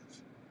to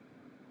have.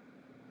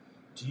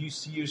 Do you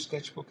see your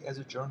sketchbook as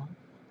a journal?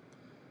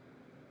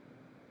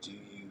 Do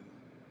you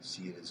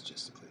see it as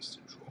just a place to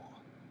draw?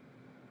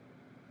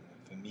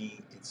 For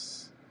me,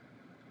 it's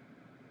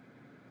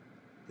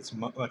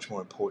much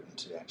more important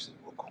to actually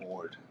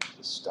record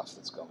the stuff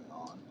that's going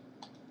on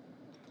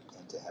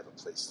and to have a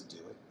place to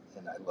do it.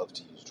 And I love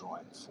to use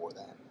drawing for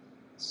that.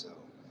 So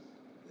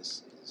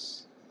this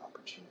is an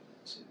opportunity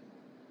to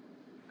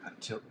kind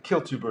of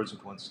kill two birds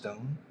with one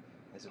stone,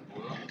 as it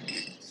were, in the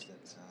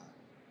sense that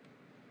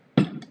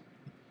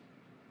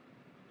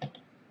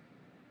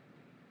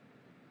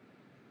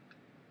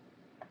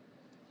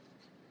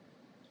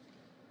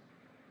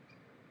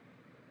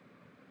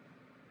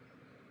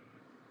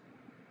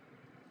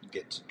you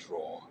get to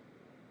draw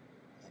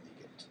and you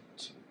get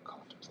to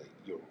contemplate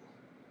your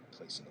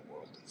place in the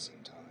world at the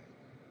same time.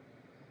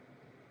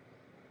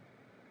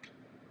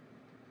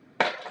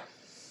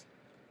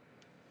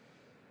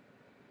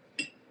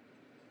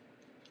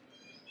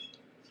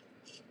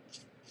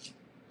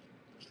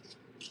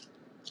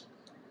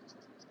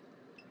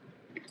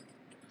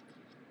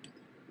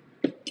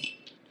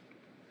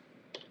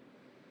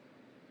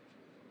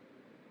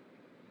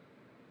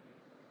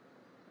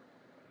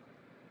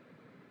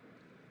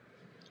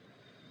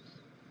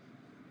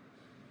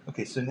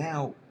 Okay, so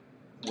now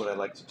what I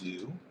like to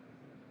do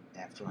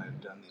after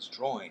I've done these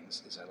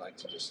drawings is I like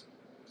to just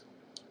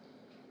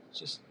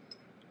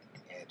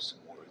add some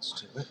words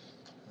to it.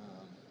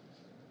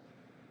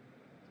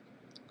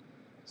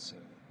 So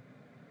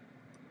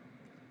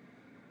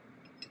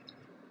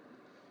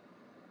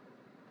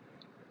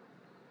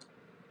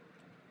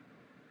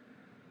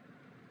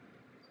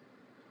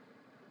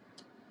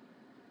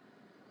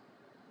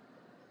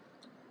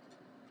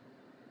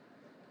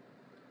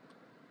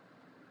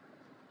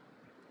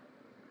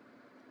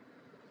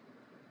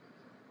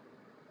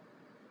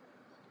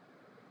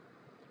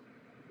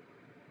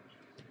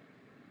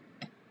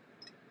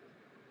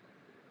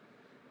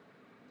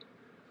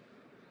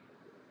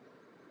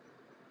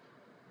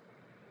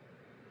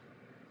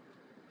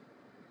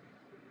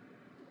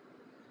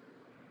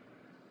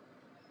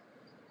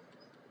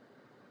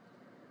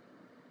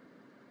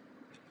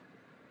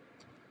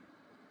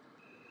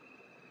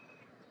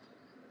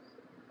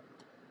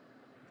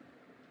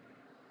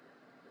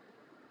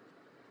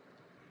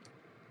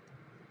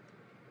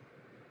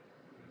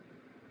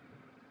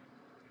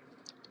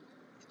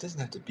it doesn't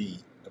have to be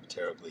a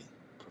terribly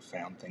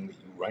profound thing that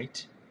you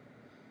write.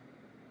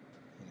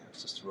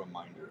 It's just a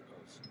reminder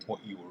of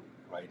what you were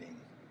writing,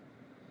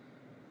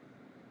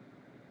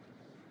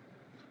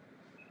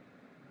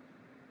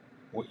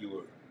 what you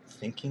were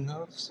thinking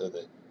of, so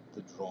that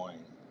the drawing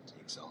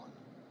takes on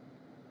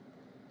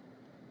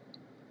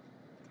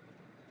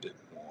a bit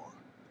more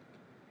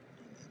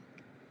meaning.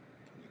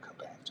 When you come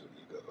back to it,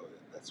 you go, oh,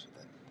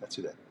 that's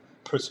who that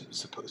person was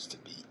supposed to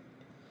be.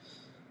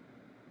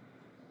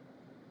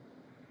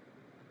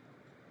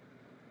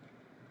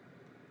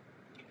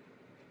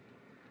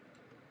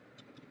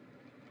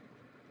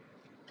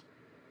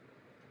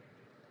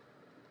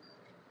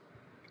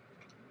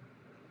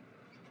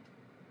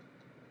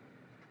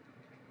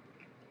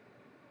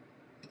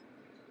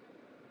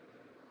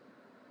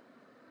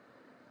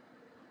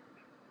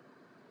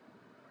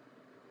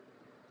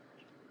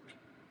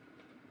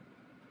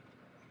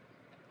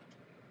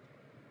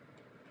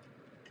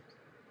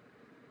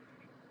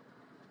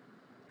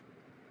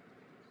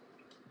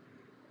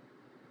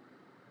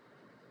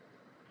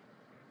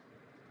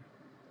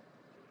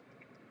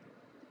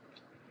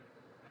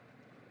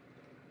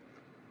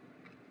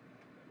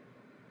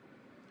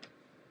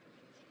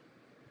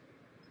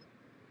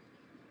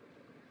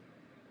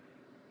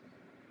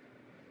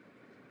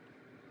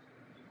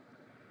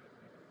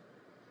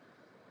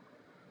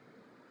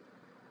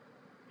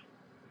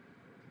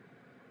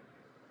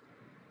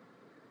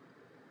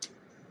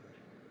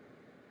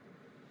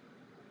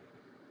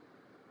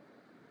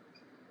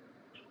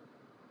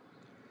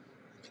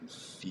 You can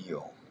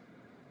feel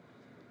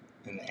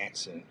an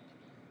accident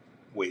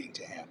waiting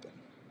to happen.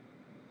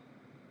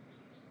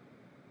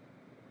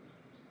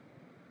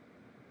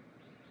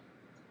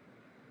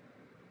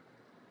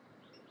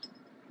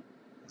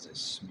 As I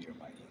smear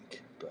my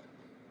ink, but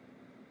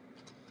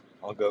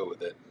I'll go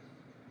with it.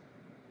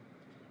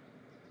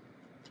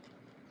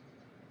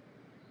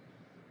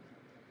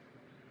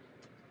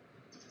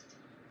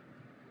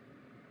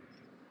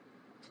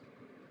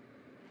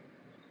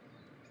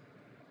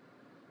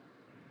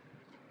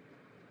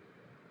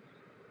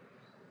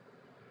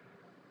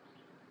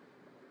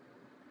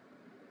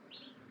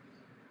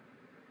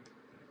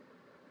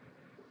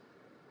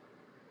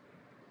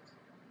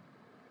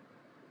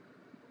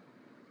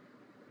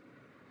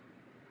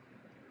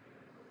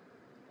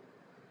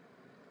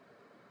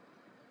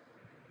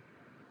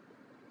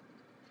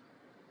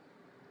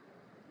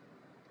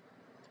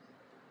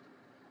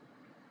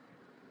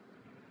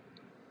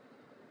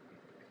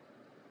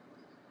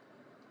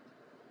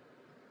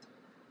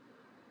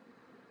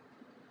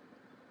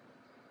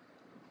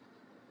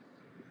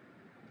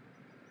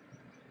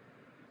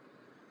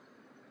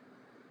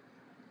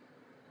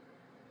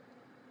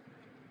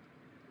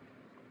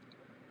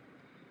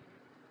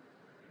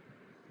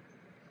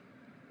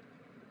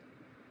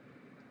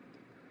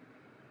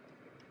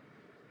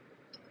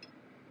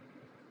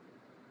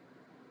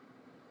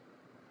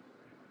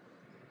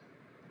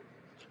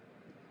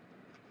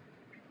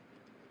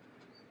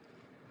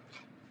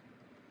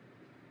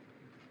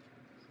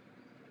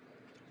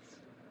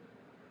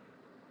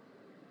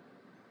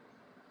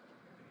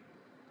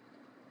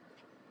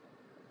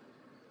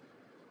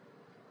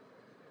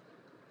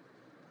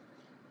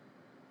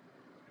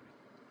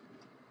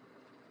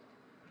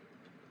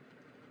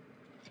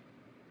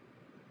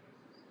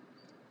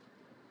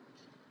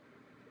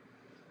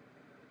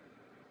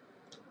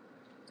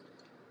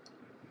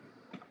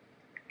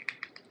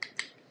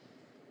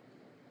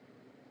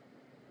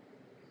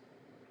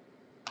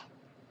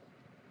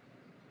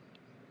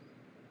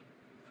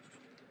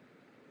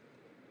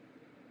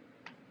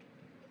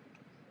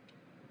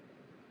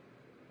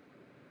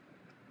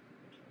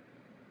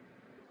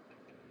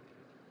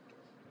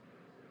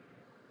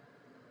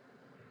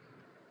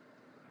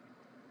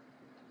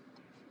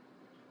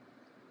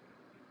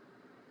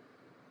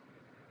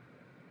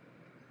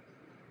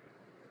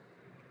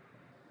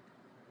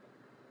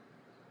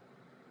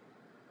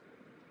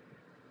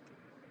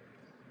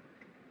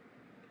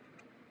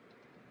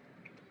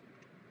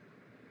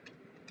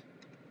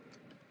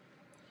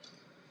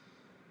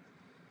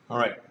 All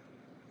right,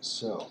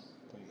 so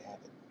there you have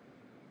it.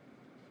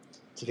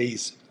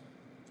 Today's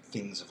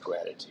things of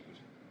gratitude.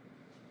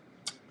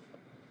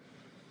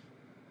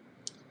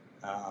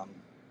 Um,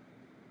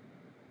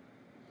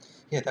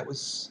 yeah, that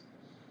was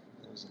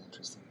an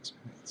interesting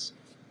experience.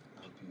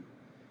 I hope you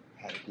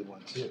had a good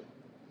one too.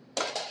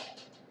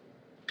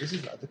 This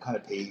is the kind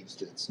of page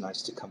that it's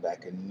nice to come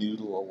back and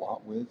noodle a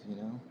lot with, you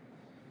know,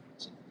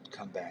 to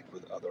come back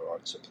with other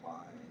art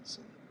supplies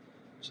and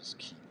just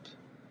keep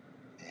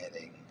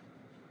adding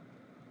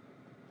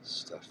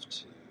stuff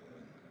to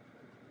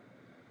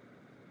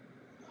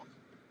and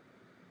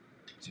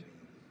doing.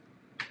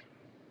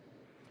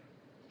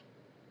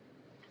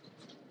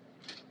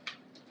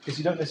 Because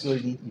you don't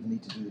necessarily even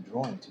need to do the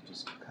drawing to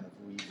just kind of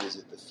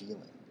revisit the feeling,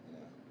 you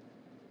know.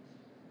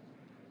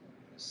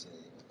 Say,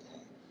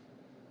 okay.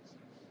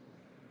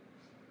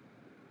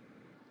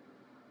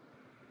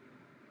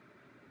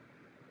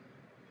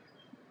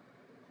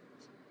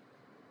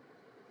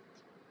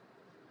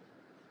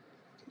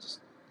 I can just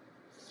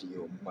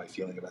feel my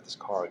feeling about this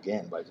car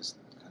again by just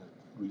kind of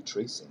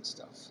retracing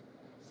stuff.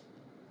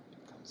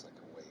 It becomes like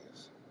a way of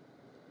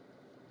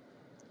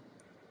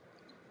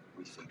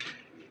rethinking,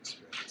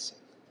 re-experiencing.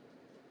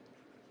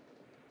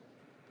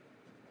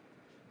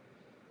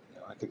 You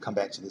know, I could come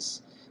back to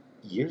this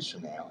years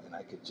from now and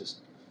I could just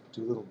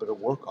do a little bit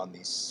of work on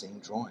these same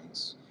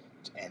drawings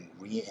and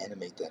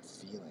reanimate that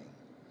feeling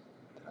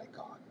that I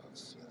got of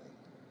feeling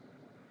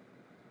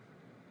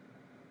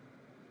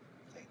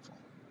thankful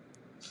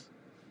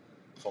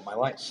for my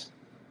life.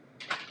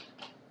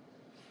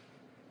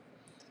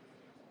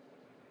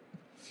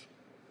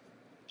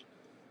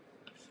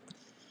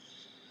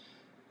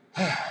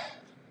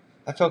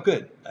 That felt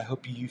good. I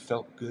hope you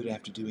felt good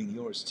after doing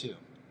yours too.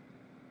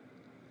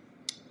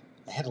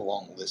 I had a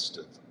long list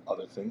of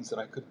other things that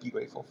I could be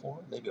grateful for.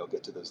 Maybe I'll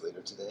get to those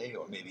later today,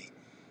 or maybe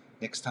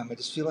next time I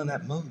just feel in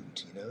that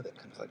mood, you know, that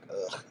kind of like,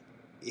 ugh,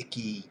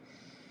 icky,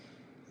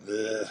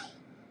 ugh,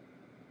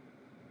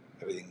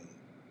 everything,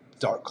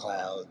 dark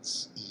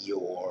clouds,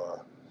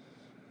 Eeyore,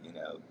 you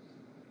know,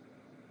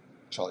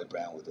 Charlie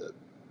Brown with a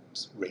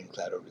rain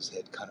cloud over his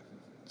head kind of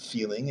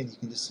feeling, and you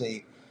can just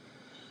say,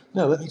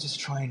 no, let me just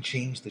try and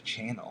change the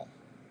channel.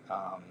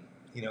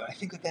 You know, I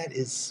think that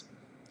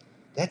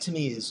to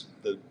me is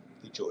the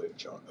joy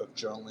of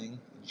journaling,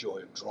 the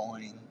joy of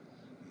drawing,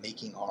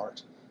 making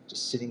art,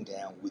 just sitting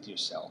down with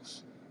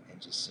yourself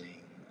and just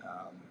saying,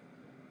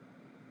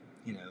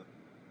 you know,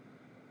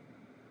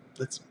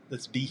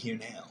 let's be here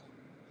now.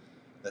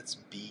 Let's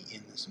be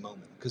in this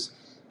moment. Because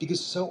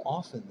so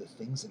often the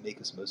things that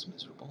make us most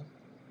miserable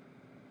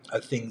are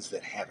things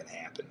that haven't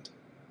happened,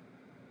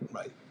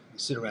 right? We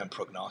sit around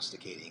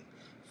prognosticating,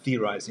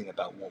 theorizing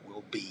about what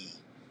will be.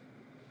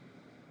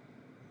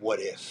 What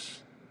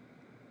if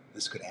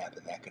this could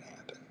happen, that could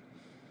happen.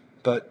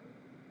 But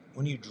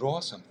when you draw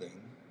something,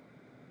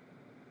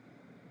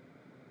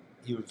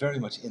 you're very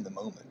much in the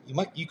moment.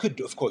 You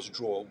could, of course,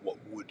 draw what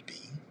would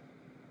be.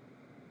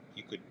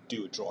 You could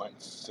do a drawing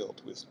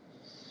filled with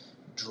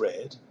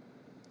dread.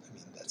 I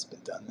mean, that's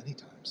been done many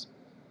times.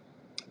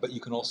 But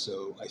you can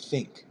also, I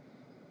think,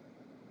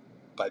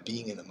 by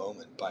being in the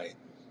moment, by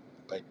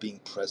being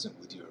present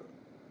with your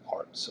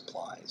art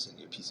supplies and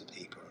your piece of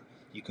paper,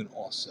 you can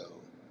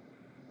also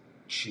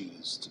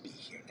choose to be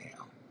here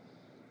now.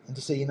 And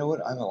to say, you know what,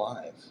 I'm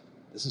alive.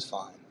 This is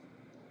fine.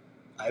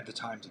 I have the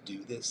time to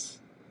do this.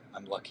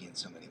 I'm lucky in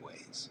so many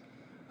ways.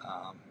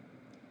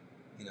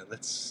 You know,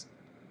 let's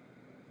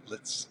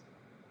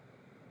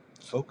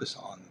focus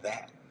on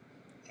that,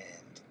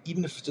 and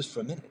even if it's just for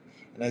a minute.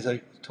 And as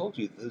I told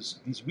you,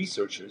 these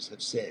researchers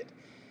have said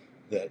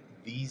that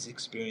these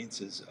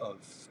experiences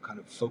of kind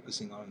of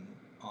focusing on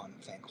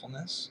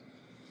thankfulness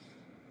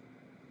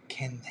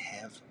can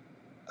have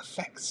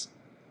effects,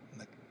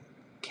 like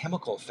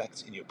chemical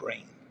effects in your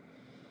brain,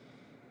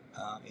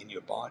 in your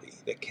body,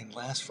 that can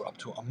last for up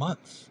to a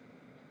month.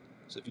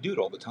 So if you do it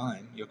all the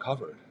time, you're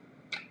covered.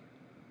 I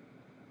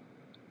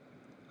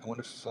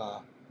wonder if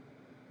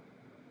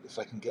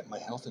I can get my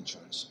health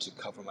insurance to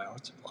cover my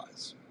art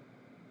supplies.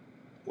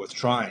 Worth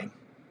trying.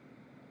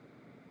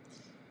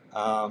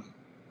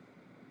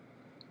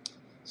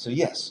 So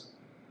yes,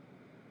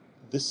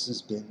 this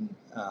has been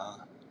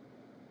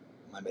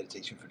my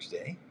meditation for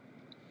today.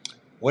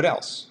 What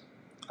else?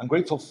 I'm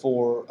grateful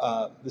for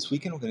this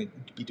weekend. We're going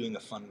to be doing a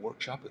fun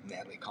workshop with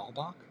Natalie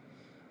Kalbach.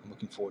 I'm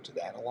looking forward to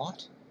that a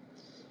lot.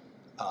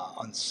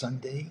 On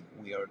Sunday,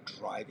 we are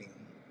driving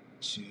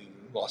to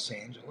Los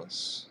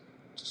Angeles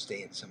to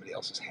stay in somebody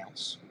else's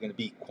house. We're going to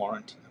be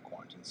quarantined,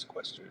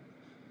 sequestered,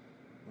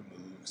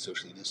 removed,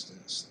 socially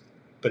distanced,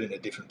 but in a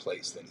different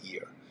place than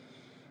here.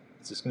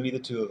 It's just going to be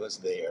the two of us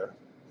there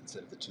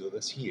instead of the two of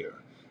us here,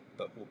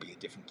 but we'll be a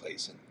different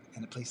place,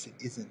 and a place that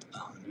isn't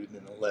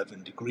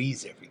 111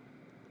 degrees every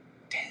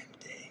damn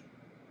day.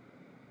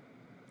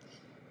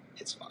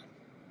 It's fine.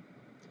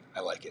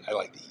 I like it. I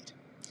like the heat.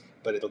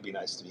 But it'll be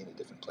nice to be in a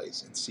different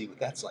place and see what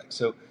that's like.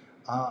 So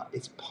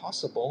it's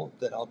possible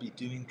that I'll be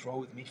doing Draw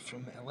With Me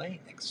from LA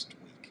next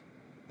week.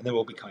 And then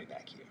we'll be coming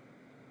back here.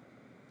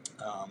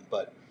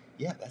 But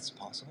yeah, that's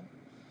possible.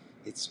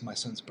 It's my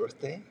son's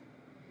birthday,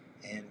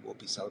 and we'll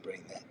be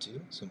celebrating that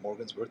too. So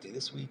Morgan's birthday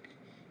this week,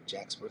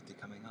 Jack's birthday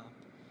coming up,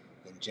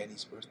 then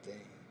Jenny's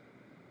birthday,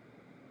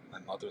 my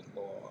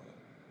mother-in-law,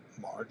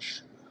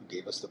 Marge, who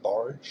gave us the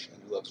barge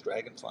and who loves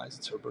dragonflies,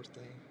 it's her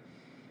birthday,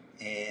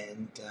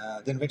 and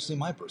then eventually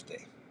my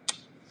birthday.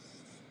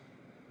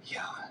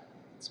 Yeah,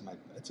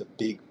 it's a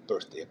big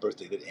birthday, a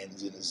birthday that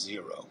ends in a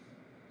 0.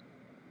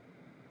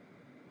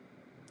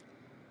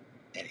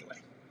 Anyway,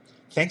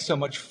 thanks so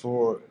much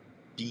for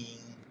being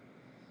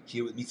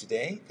here with me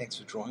today. Thanks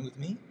for drawing with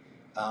me.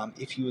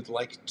 If you would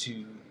like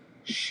to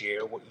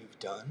share what you've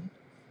done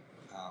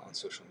on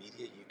social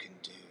media, you can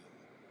do,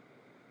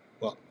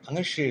 well, I'm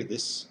going to share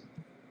this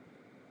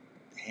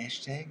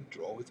hashtag,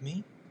 draw with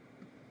me.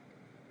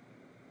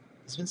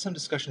 There's been some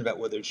discussion about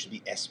whether it should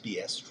be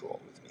SBS draw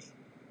with me.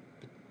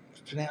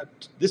 But for now,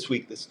 this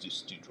week, let's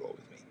just do draw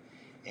with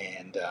me.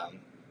 And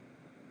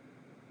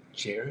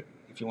share it.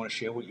 If you want to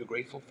share what you're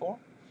grateful for,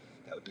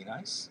 that would be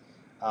nice.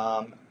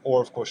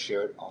 Or, of course,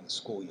 share it on the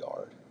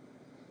schoolyard.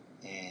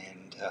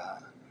 And I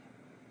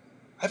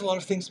have a lot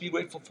of things to be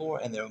grateful for,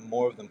 and there are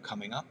more of them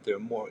coming up. There are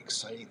more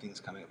exciting things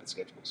coming up at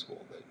Sketchbook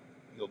School that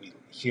you'll be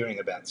hearing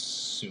about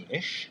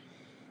soonish.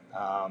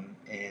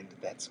 And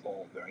that's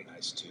all very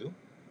nice, too.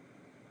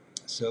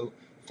 So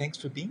thanks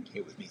for being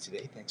here with me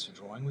today. Thanks for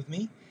drawing with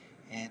me.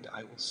 And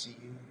I will see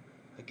you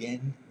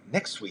again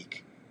next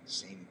week.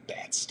 Same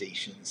bat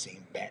station,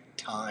 same bat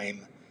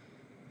time,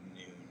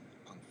 noon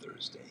on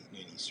Thursday,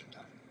 noon Eastern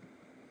time.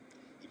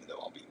 Even though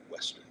I'll be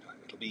Western time.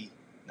 It'll be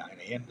 9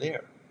 a.m.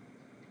 there.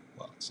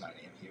 Well, it's 9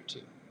 a.m. here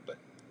too, but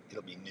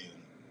it'll be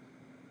noon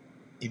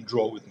in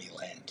Draw With Me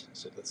land.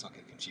 So let's not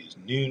get confused.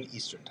 Noon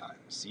Eastern time.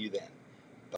 See you then.